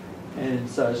 And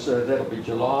so that'll be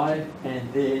July.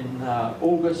 And then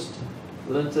August,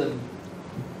 Linton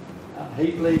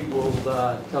Heatley will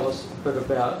tell us a bit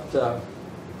about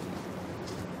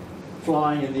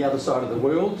flying in the other side of the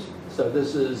world. So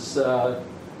this is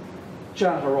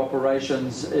charter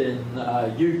operations in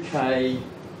UK,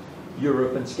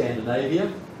 Europe and Scandinavia.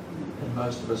 And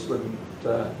most of us wouldn't,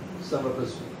 some of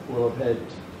us will have had,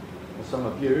 or some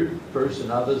of you, Bruce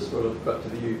and others, will have got to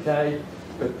the UK,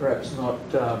 but perhaps not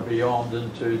beyond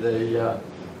into the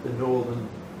northern,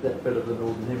 that bit of the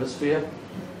northern hemisphere.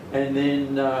 And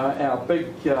then our big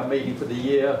meeting for the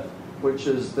year, which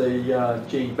is the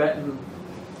Jean Batten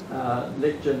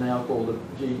lecture, now called the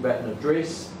Jean Batten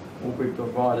Address, will be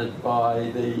provided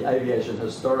by the Aviation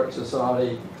Historic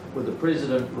Society, with the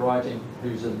President writing,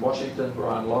 who's in Washington,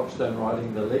 Brian Lockstone,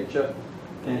 writing the lecture,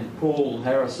 and Paul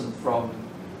Harrison from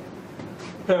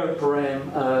Paraparam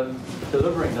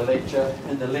delivering the lecture.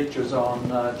 And the lecture's on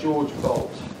George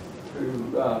Bolt, who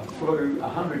flew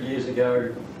 100 years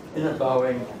ago in a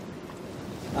Boeing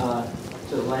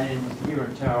to land here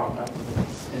in Tauranga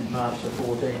in March the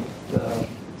 14th.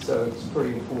 So it's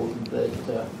pretty important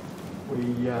that we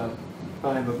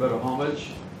pay him a bit of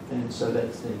homage, and so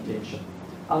that's the intention.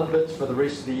 Other bits for the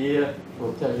rest of the year,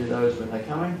 we'll tell you those when they're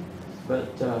coming.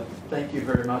 But thank you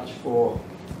very much for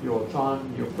your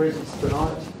time, your presence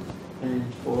tonight,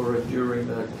 and for enduring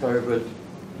the COVID,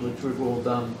 which we've all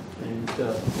done, and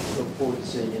look forward to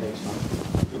seeing you next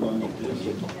month. Good on you.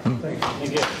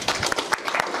 Thank you.